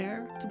waiting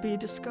there to be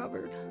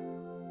discovered,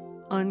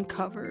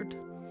 uncovered,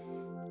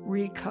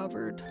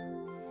 recovered.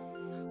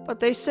 But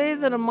they say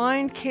that a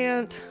mind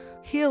can't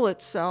heal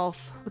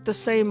itself with the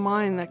same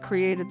mind that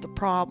created the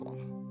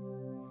problem.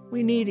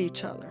 We need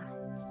each other.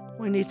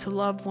 We need to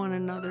love one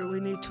another.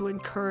 We need to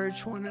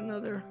encourage one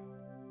another.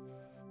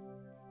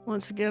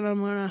 Once again, I'm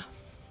going to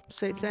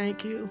say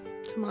thank you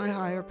to my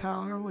higher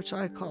power, which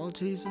I call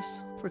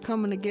Jesus, for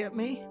coming to get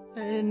me. I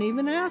didn't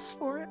even ask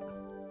for it.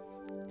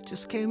 He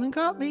just came and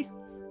got me.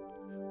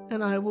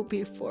 And I will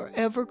be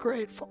forever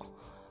grateful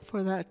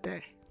for that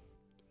day.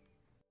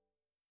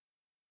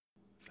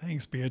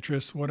 Thanks,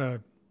 Beatrice. What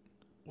an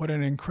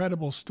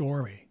incredible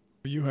story.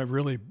 You have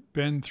really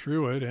been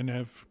through it and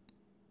have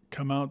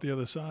come out the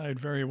other side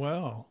very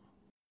well.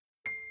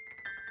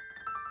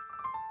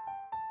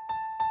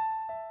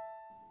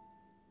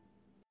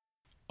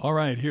 All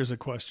right, here's a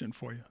question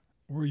for you.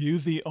 Were you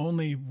the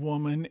only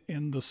woman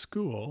in the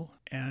school,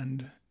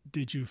 and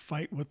did you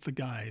fight with the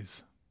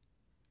guys?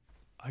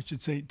 I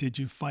should say, did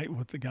you fight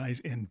with the guys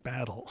in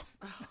battle?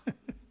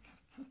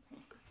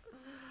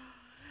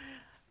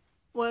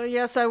 Well,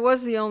 yes, I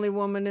was the only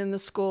woman in the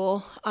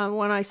school.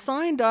 When I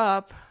signed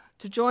up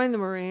to join the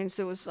Marines,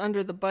 it was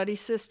under the buddy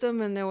system,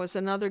 and there was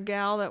another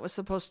gal that was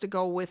supposed to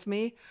go with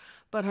me,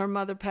 but her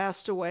mother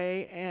passed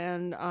away,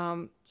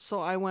 and so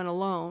I went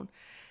alone.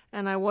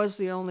 And I was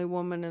the only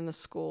woman in the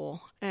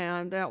school,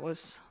 and that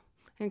was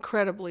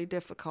incredibly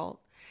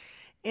difficult.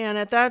 And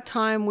at that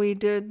time, we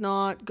did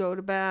not go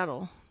to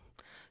battle.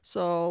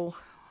 So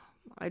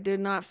I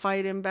did not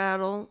fight in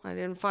battle. I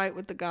didn't fight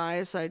with the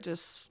guys. I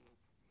just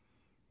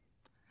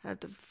had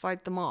to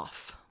fight them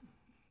off,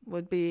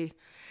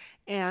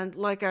 And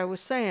like I was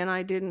saying,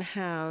 I didn't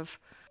have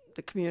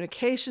the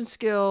communication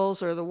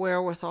skills or the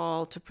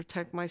wherewithal to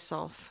protect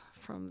myself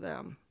from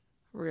them,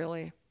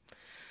 really.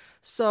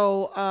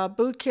 So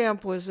boot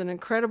camp was an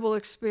incredible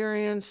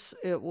experience.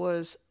 It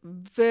was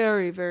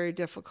very, very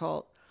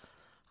difficult.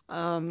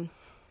 Some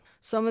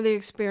of the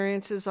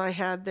experiences I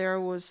had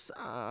there was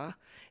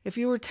if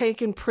you were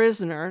taken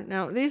prisoner.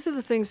 Now, these are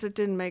the things that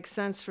didn't make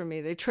sense for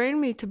me. They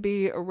trained me to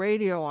be a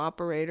radio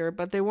operator,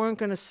 but they weren't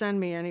going to send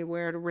me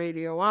anywhere to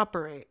radio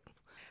operate.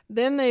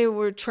 Then they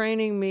were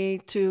training me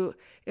to,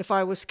 if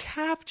I was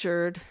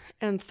captured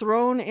and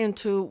thrown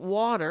into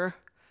water,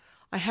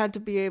 I had to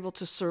be able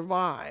to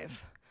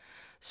survive.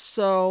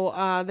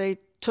 So they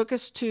took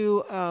us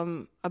to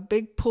a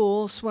big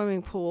pool,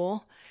 swimming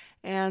pool,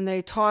 and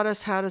they taught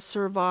us how to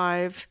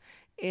survive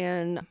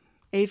in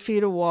 8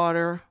 feet of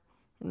water,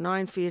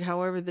 9 feet,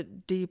 however the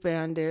deep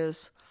end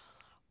is,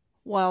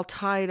 while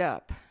tied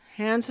up.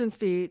 Hands and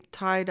feet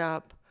tied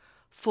up,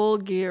 full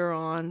gear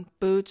on,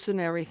 boots and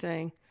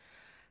everything,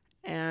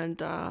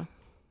 and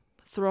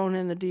thrown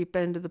in the deep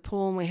end of the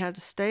pool, and we had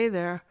to stay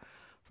there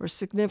for a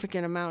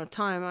significant amount of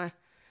time. I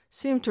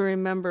seem to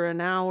remember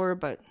an hour,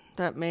 but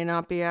that may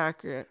not be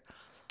accurate.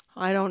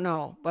 I don't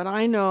know. But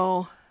I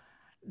know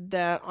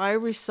that I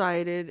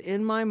recited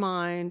in my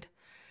mind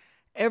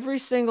every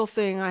single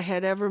thing I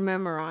had ever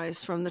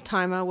memorized from the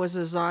time I was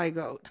a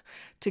zygote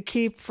to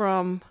keep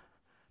from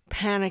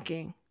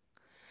panicking.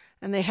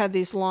 And they had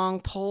these long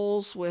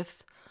poles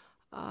with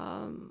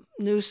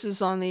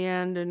nooses on the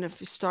end, and if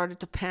you started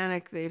to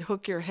panic, they'd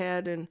hook your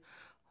head and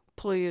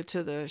pull you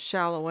to the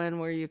shallow end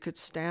where you could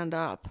stand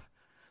up.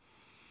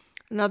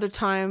 Another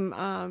time,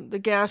 the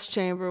gas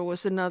chamber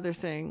was another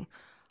thing.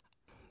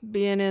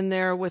 Being in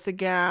there with the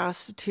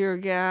gas, tear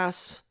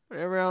gas,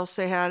 whatever else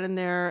they had in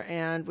there,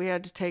 and we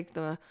had to take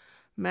the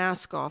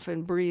mask off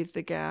and breathe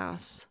the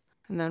gas,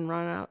 and then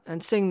run out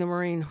and sing the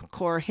Marine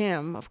Corps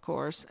hymn, of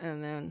course,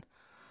 and then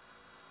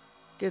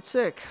get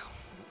sick.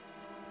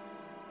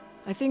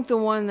 I think the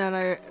one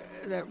that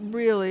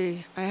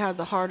really I had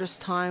the hardest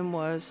time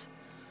was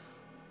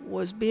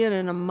being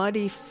in a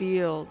muddy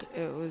field.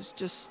 It was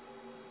just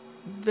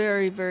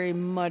very, very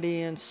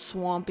muddy and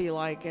swampy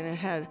like, and it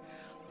had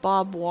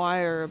barbed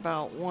wire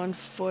about 1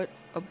 foot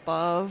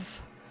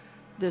above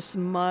this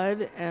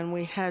mud, and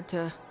we had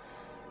to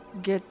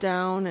get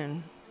down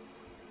and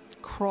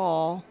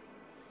crawl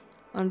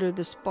under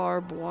this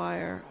barbed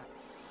wire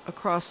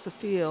across the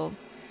field.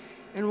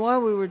 And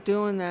while we were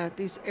doing that,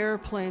 these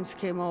airplanes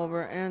came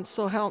over, and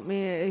so help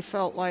me, it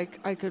felt like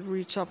I could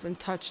reach up and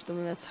touch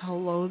them. That's how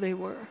low they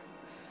were.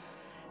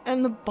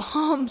 And the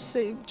bombs,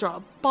 they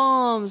dropped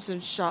bombs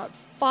and shot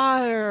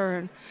fire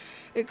and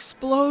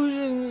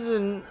explosions.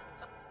 And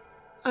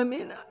I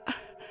mean,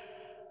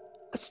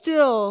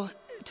 still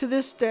to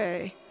this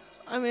day,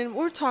 I mean,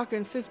 we're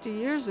talking 50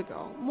 years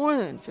ago, more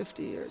than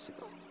 50 years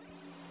ago.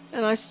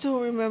 And I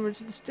still remember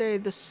to this day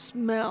the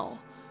smell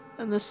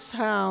and the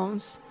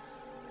sounds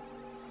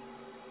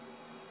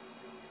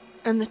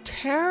and the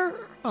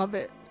terror of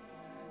it.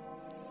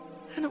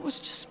 And it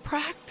was just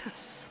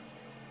practice.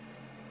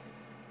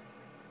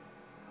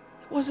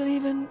 It wasn't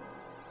even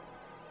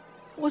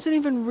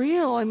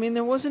real. I mean,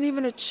 there wasn't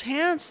even a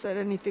chance that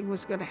anything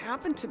was going to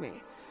happen to me.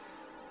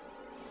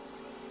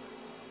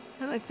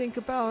 And I think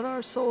about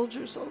our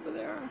soldiers over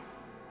there,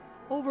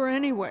 over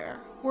anywhere,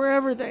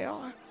 wherever they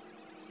are,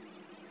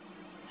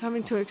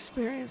 having to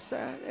experience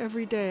that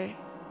every day.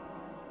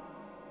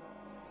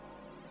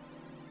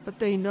 But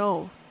they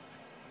know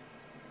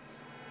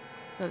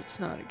that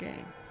it's not a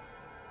game,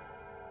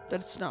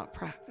 that it's not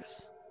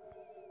practice.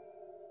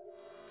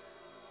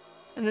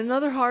 And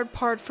another hard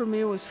part for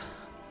me was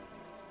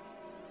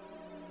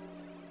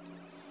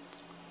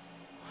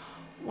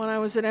when I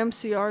was at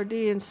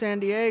MCRD in San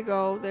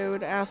Diego. They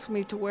would ask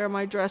me to wear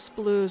my dress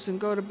blues and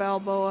go to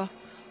Balboa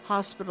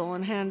Hospital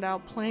and hand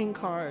out playing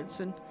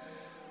cards and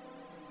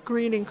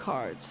greeting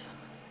cards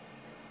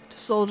to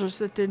soldiers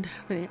that didn't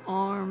have any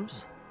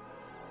arms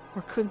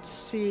or couldn't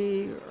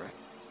see, or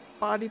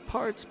body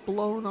parts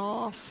blown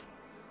off,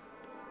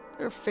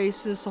 their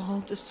faces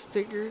all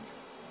disfigured.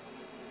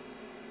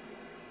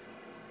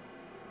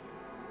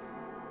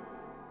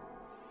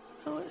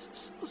 It was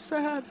just so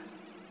sad.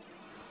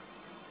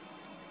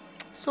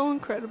 So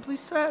incredibly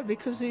sad,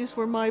 because these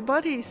were my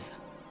buddies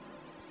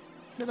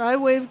that I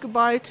waved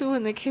goodbye to,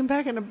 and they came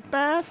back in a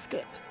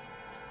basket.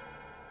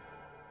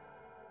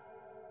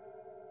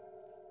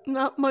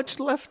 Not much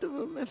left of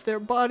them. If their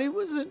body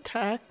was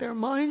intact, their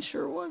mind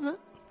sure wasn't.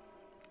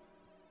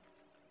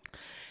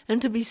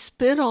 And to be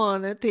spit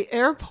on at the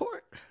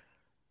airport.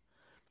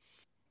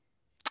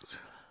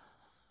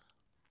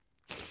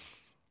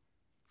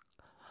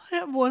 I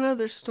have one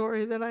other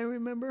story that I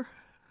remember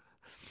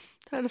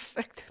that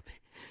affected me.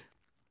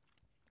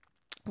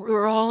 We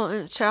were all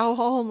in a chow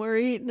hall and we were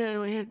eating,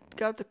 and we had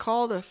got the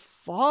call to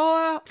fall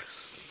out.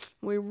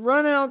 We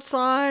run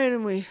outside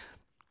and we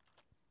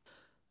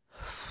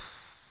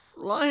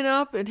line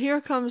up, and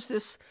here comes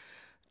this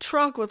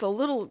truck with a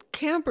little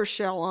camper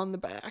shell on the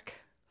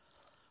back.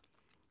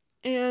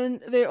 And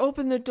they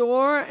open the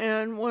door,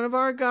 and one of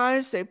our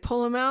guys, they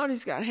pull him out.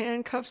 He's got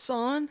handcuffs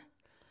on.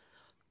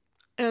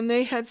 And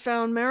they had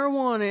found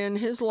marijuana in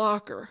his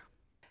locker.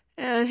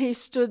 And he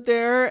stood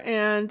there,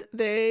 and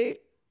they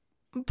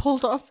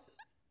pulled off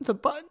the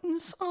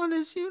buttons on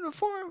his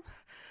uniform.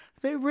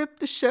 They ripped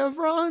the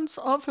chevrons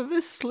off of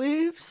his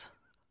sleeves.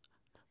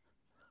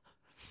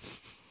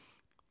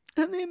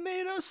 And they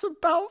made us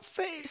about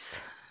face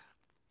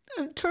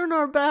and turn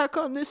our back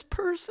on this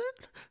person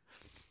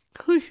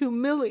who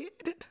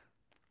humiliated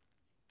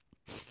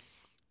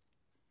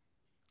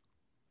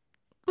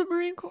the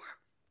Marine Corps.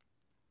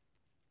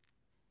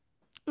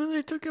 And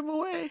they took him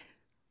away.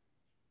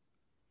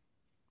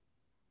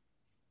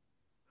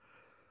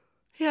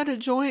 He had a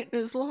joint in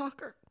his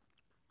locker.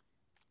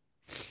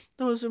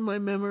 Those are my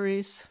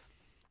memories.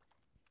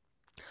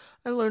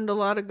 I learned a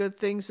lot of good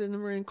things in the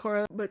Marine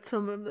Corps, but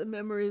some of the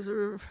memories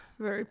are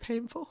very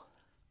painful.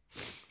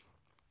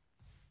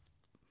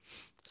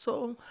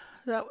 So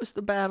that was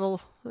the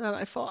battle that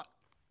I fought.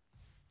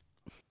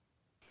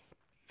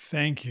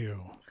 Thank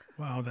you.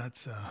 Wow,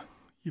 that's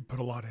you put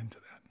a lot into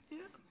that.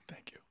 Yeah.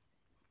 Thank you.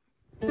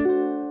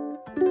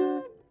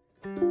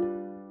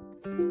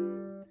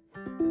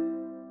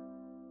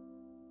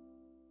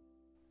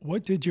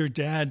 What did your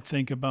dad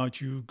think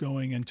about you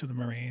going into the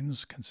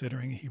Marines,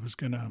 considering he was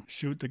going to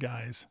shoot the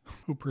guys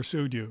who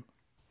pursued you?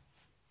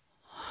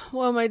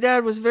 Well, my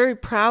dad was very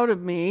proud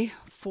of me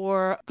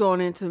for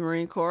going into the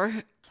Marine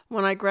Corps.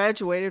 When I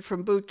graduated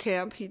from boot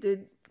camp, he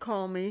did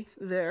call me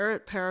there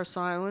at Parris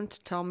Island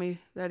to tell me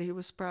that he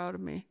was proud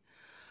of me.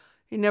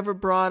 He never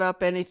brought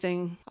up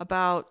anything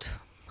about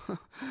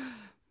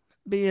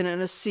being in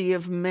a sea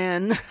of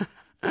men.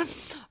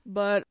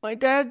 But my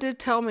dad did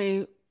tell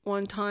me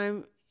one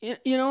time,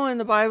 you know, in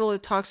the Bible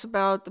it talks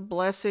about the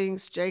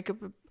blessings,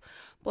 Jacob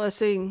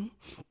blessing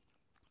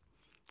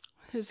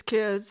his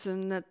kids,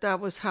 and that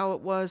was how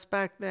it was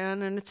back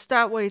then, and it's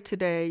that way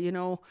today. You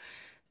know,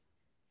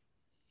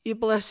 you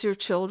bless your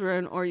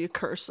children or you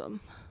curse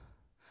them.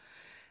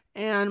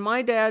 And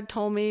my dad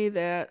told me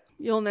that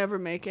you'll never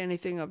make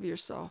anything of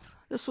yourself.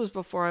 This was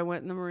before I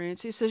went in the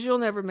Marines. He says, you'll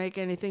never make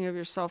anything of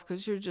yourself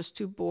because you're just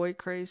too boy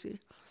crazy.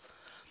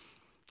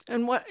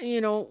 And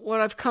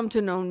what I've come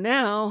to know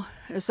now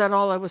is that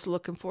all I was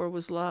looking for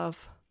was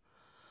love.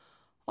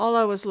 All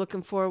I was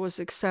looking for was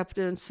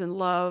acceptance and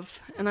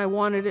love, and I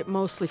wanted it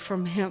mostly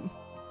from him.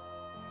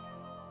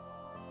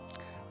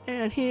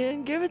 And he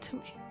didn't give it to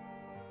me.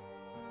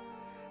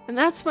 And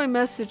that's my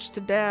message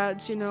to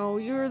dads.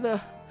 You're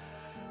the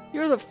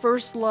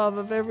first love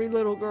of every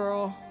little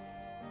girl.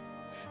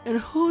 And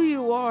who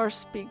you are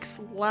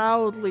speaks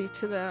loudly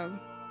to them.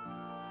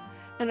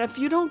 And if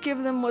you don't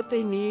give them what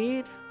they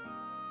need,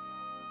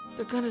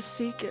 they're going to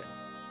seek it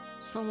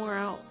somewhere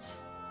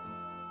else.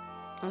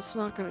 That's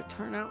not going to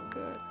turn out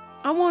good.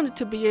 I wanted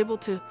to be able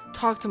to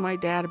talk to my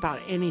dad about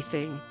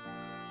anything.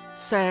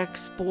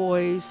 Sex,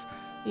 boys,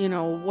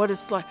 what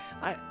it's like.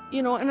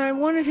 And I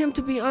wanted him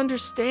to be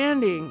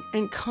understanding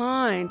and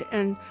kind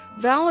and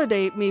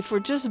validate me for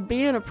just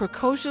being a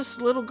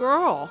precocious little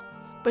girl.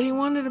 But he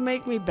wanted to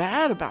make me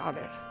bad about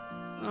it.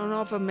 I don't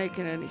know if I'm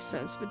making any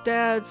sense, but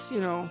dads,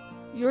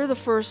 you're the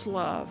first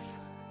love.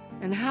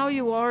 And how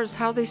you are is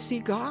how they see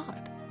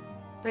God.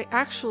 They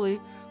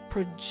actually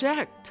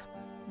project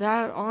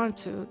that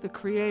onto the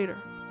Creator.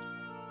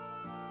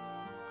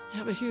 You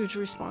have a huge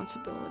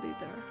responsibility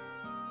there.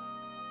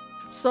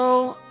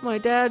 So my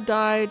dad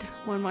died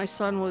when my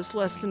son was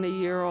less than a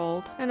year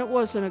old, and it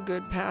wasn't a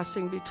good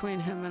passing between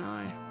him and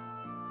I.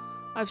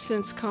 I've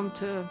since come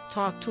to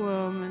talk to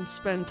him and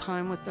spend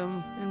time with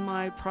him in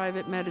my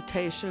private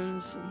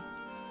meditations. And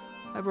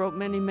I wrote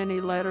many, many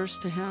letters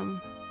to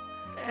him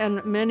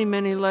and many,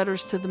 many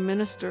letters to the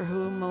minister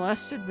who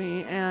molested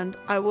me. And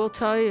I will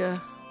tell you,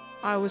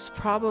 I was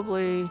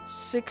probably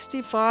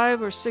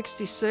 65 or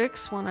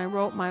 66 when I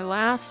wrote my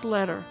last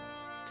letter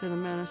to the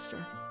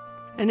minister.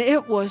 And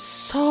it was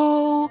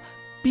so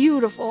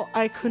beautiful,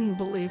 I couldn't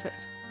believe it.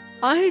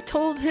 I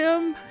told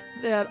him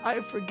that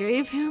I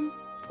forgave him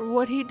for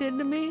what he did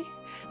to me,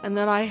 and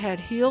that I had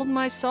healed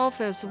myself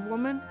as a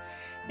woman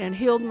and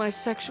healed my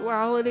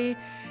sexuality,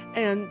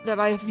 and that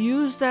I have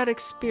used that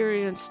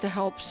experience to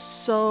help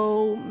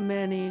so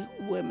many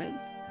women.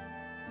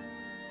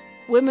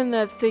 Women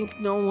that think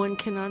no one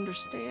can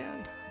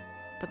understand,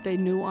 but they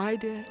knew I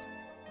did.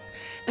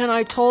 And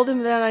I told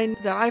him that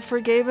I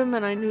forgave him,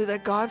 and I knew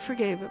that God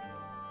forgave him.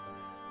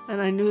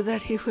 And I knew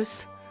that he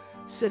was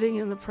sitting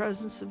in the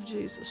presence of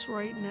Jesus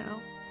right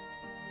now.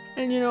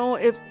 And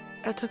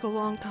it took a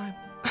long time.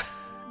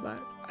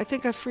 But I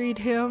think I freed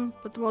him,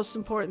 but the most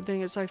important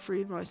thing is I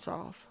freed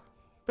myself.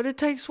 But it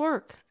takes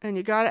work, and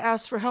you got to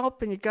ask for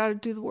help, and you got to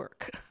do the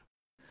work.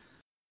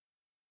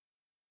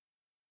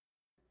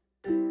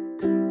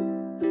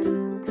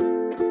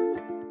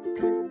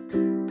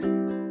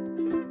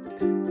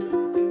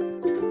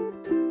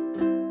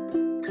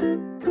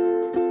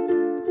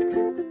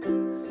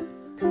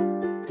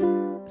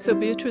 So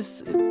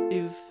Beatrice,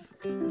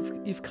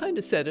 you've kind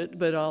of said it,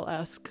 but I'll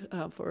ask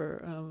for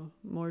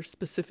a more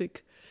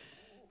specific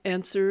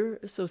answer.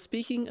 So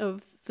speaking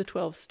of the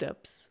 12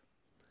 steps,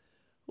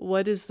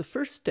 what is the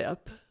first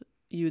step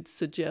you'd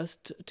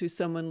suggest to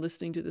someone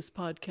listening to this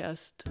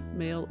podcast,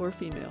 male or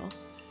female?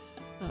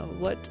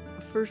 What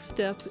first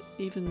step,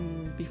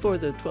 even before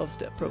the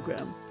 12-step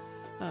program,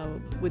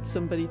 would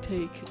somebody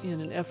take in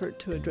an effort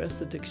to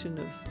address addiction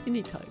of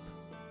any type?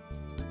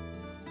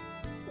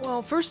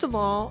 Well, first of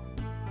all,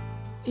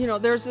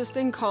 there's this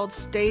thing called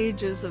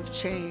stages of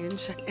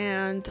change,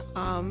 and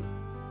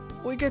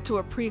we get to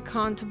a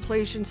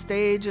pre-contemplation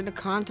stage and a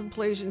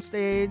contemplation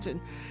stage.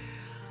 And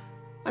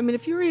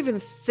if you're even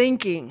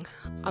thinking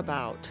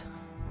about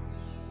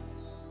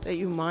that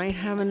you might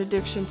have an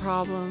addiction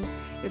problem,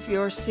 if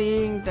you're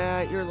seeing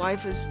that your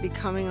life is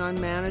becoming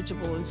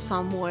unmanageable in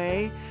some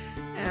way,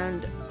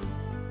 and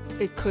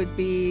it could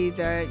be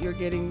that you're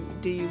getting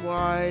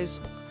DUIs,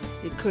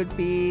 it could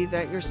be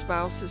that your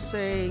spouse is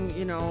saying,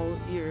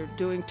 you're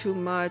doing too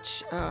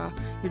much,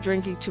 you're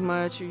drinking too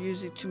much, you're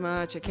using too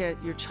much,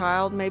 your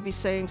child may be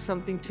saying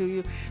something to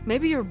you.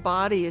 Maybe your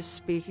body is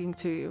speaking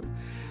to you.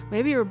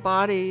 Maybe your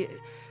body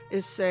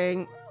is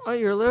saying, oh,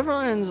 your liver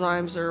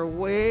enzymes are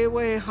way,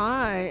 way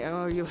high,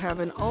 or you have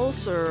an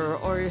ulcer,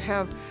 or you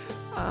have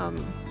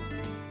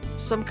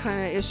some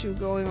kind of issue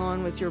going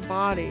on with your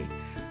body.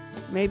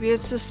 Maybe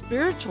it's a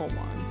spiritual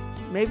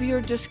one. Maybe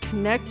you're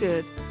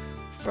disconnected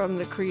from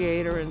the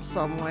Creator in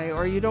some way,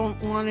 or you don't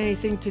want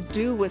anything to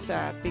do with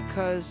that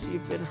because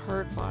you've been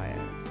hurt by it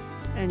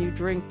and you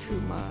drink too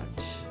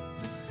much.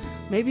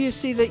 Maybe you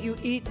see that you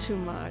eat too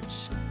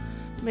much.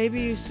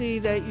 Maybe you see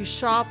that you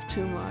shop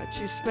too much,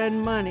 you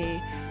spend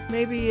money.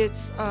 Maybe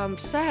it's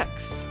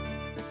sex.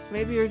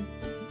 Maybe you're,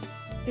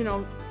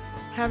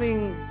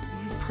 having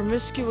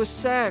promiscuous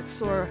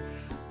sex or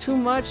too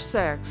much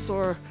sex,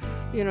 or,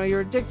 you're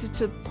addicted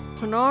to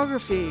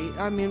pornography.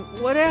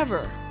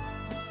 Whatever.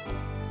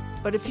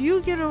 But if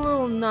you get a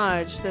little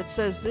nudge that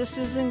says this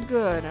isn't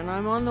good and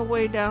I'm on the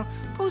way down,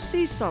 go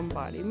see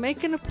somebody.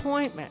 Make an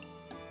appointment.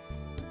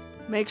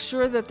 Make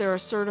sure that they're a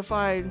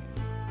certified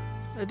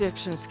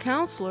addictions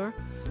counselor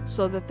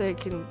so that they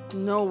can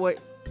know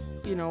what,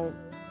 the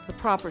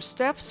proper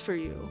steps for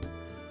you.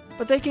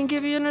 But they can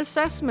give you an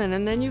assessment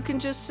and then you can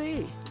just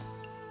see.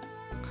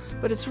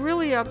 But it's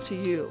really up to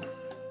you.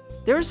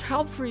 There's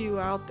help for you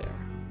out there.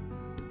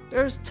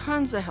 There's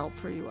tons of help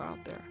for you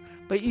out there.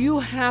 But you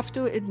have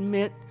to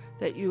admit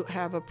that you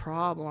have a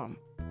problem.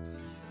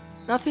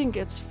 Nothing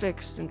gets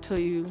fixed until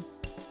you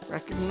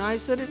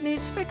recognize that it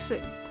needs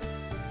fixing.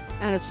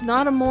 And it's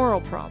not a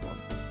moral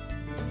problem.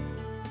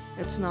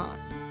 It's not.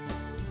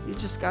 You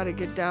just got to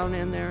get down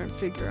in there and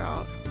figure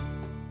out,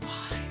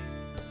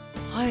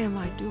 why am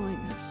I doing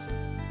this?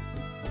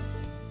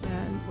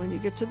 And when you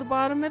get to the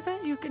bottom of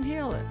it, you can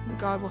heal it, and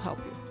God will help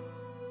you.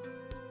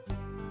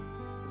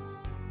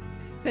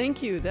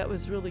 Thank you. That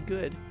was really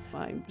good.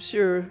 I'm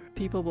sure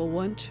people will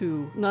want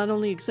to not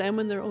only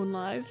examine their own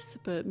lives,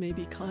 but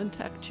maybe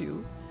contact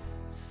you.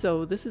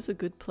 So this is a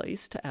good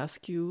place to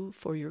ask you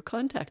for your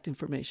contact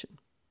information.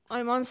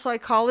 I'm on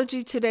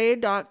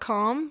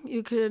psychologytoday.com.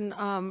 You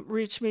can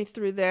reach me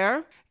through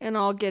there, and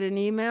I'll get an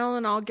email,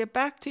 and I'll get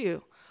back to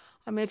you.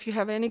 If you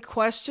have any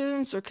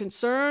questions or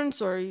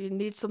concerns or you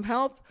need some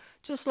help,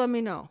 just let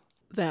me know.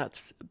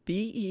 That's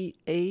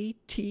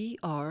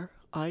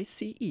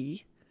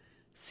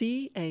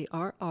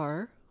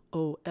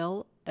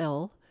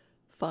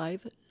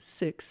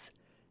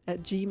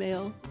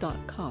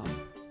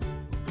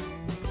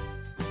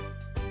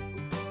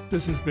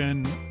This has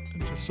been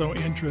just so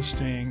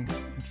interesting.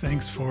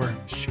 Thanks for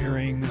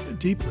sharing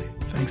deeply.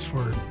 Thanks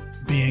for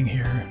being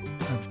here.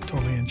 I've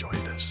totally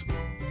enjoyed this.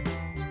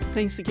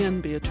 Thanks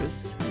again,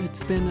 Beatrice.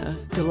 It's been a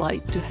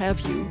delight to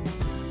have you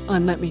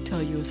on Let Me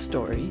Tell You a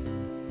Story.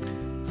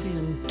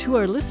 And to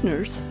our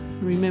listeners,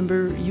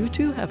 remember you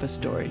too have a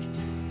story.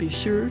 Be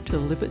sure to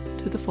live it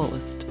to the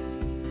fullest.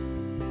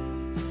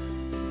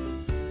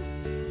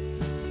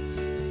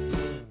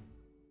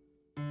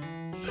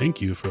 Thank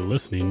you for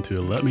listening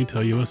to Let Me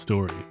Tell You a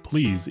Story.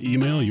 Please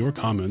email your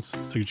comments,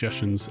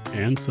 suggestions,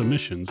 and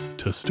submissions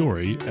to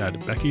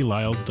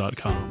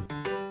story@BeckyLyles.com.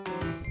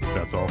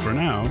 That's all for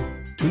now.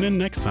 Tune in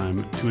next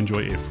time to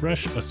enjoy a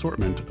fresh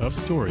assortment of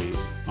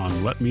stories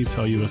on Let Me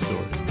Tell You a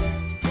Story.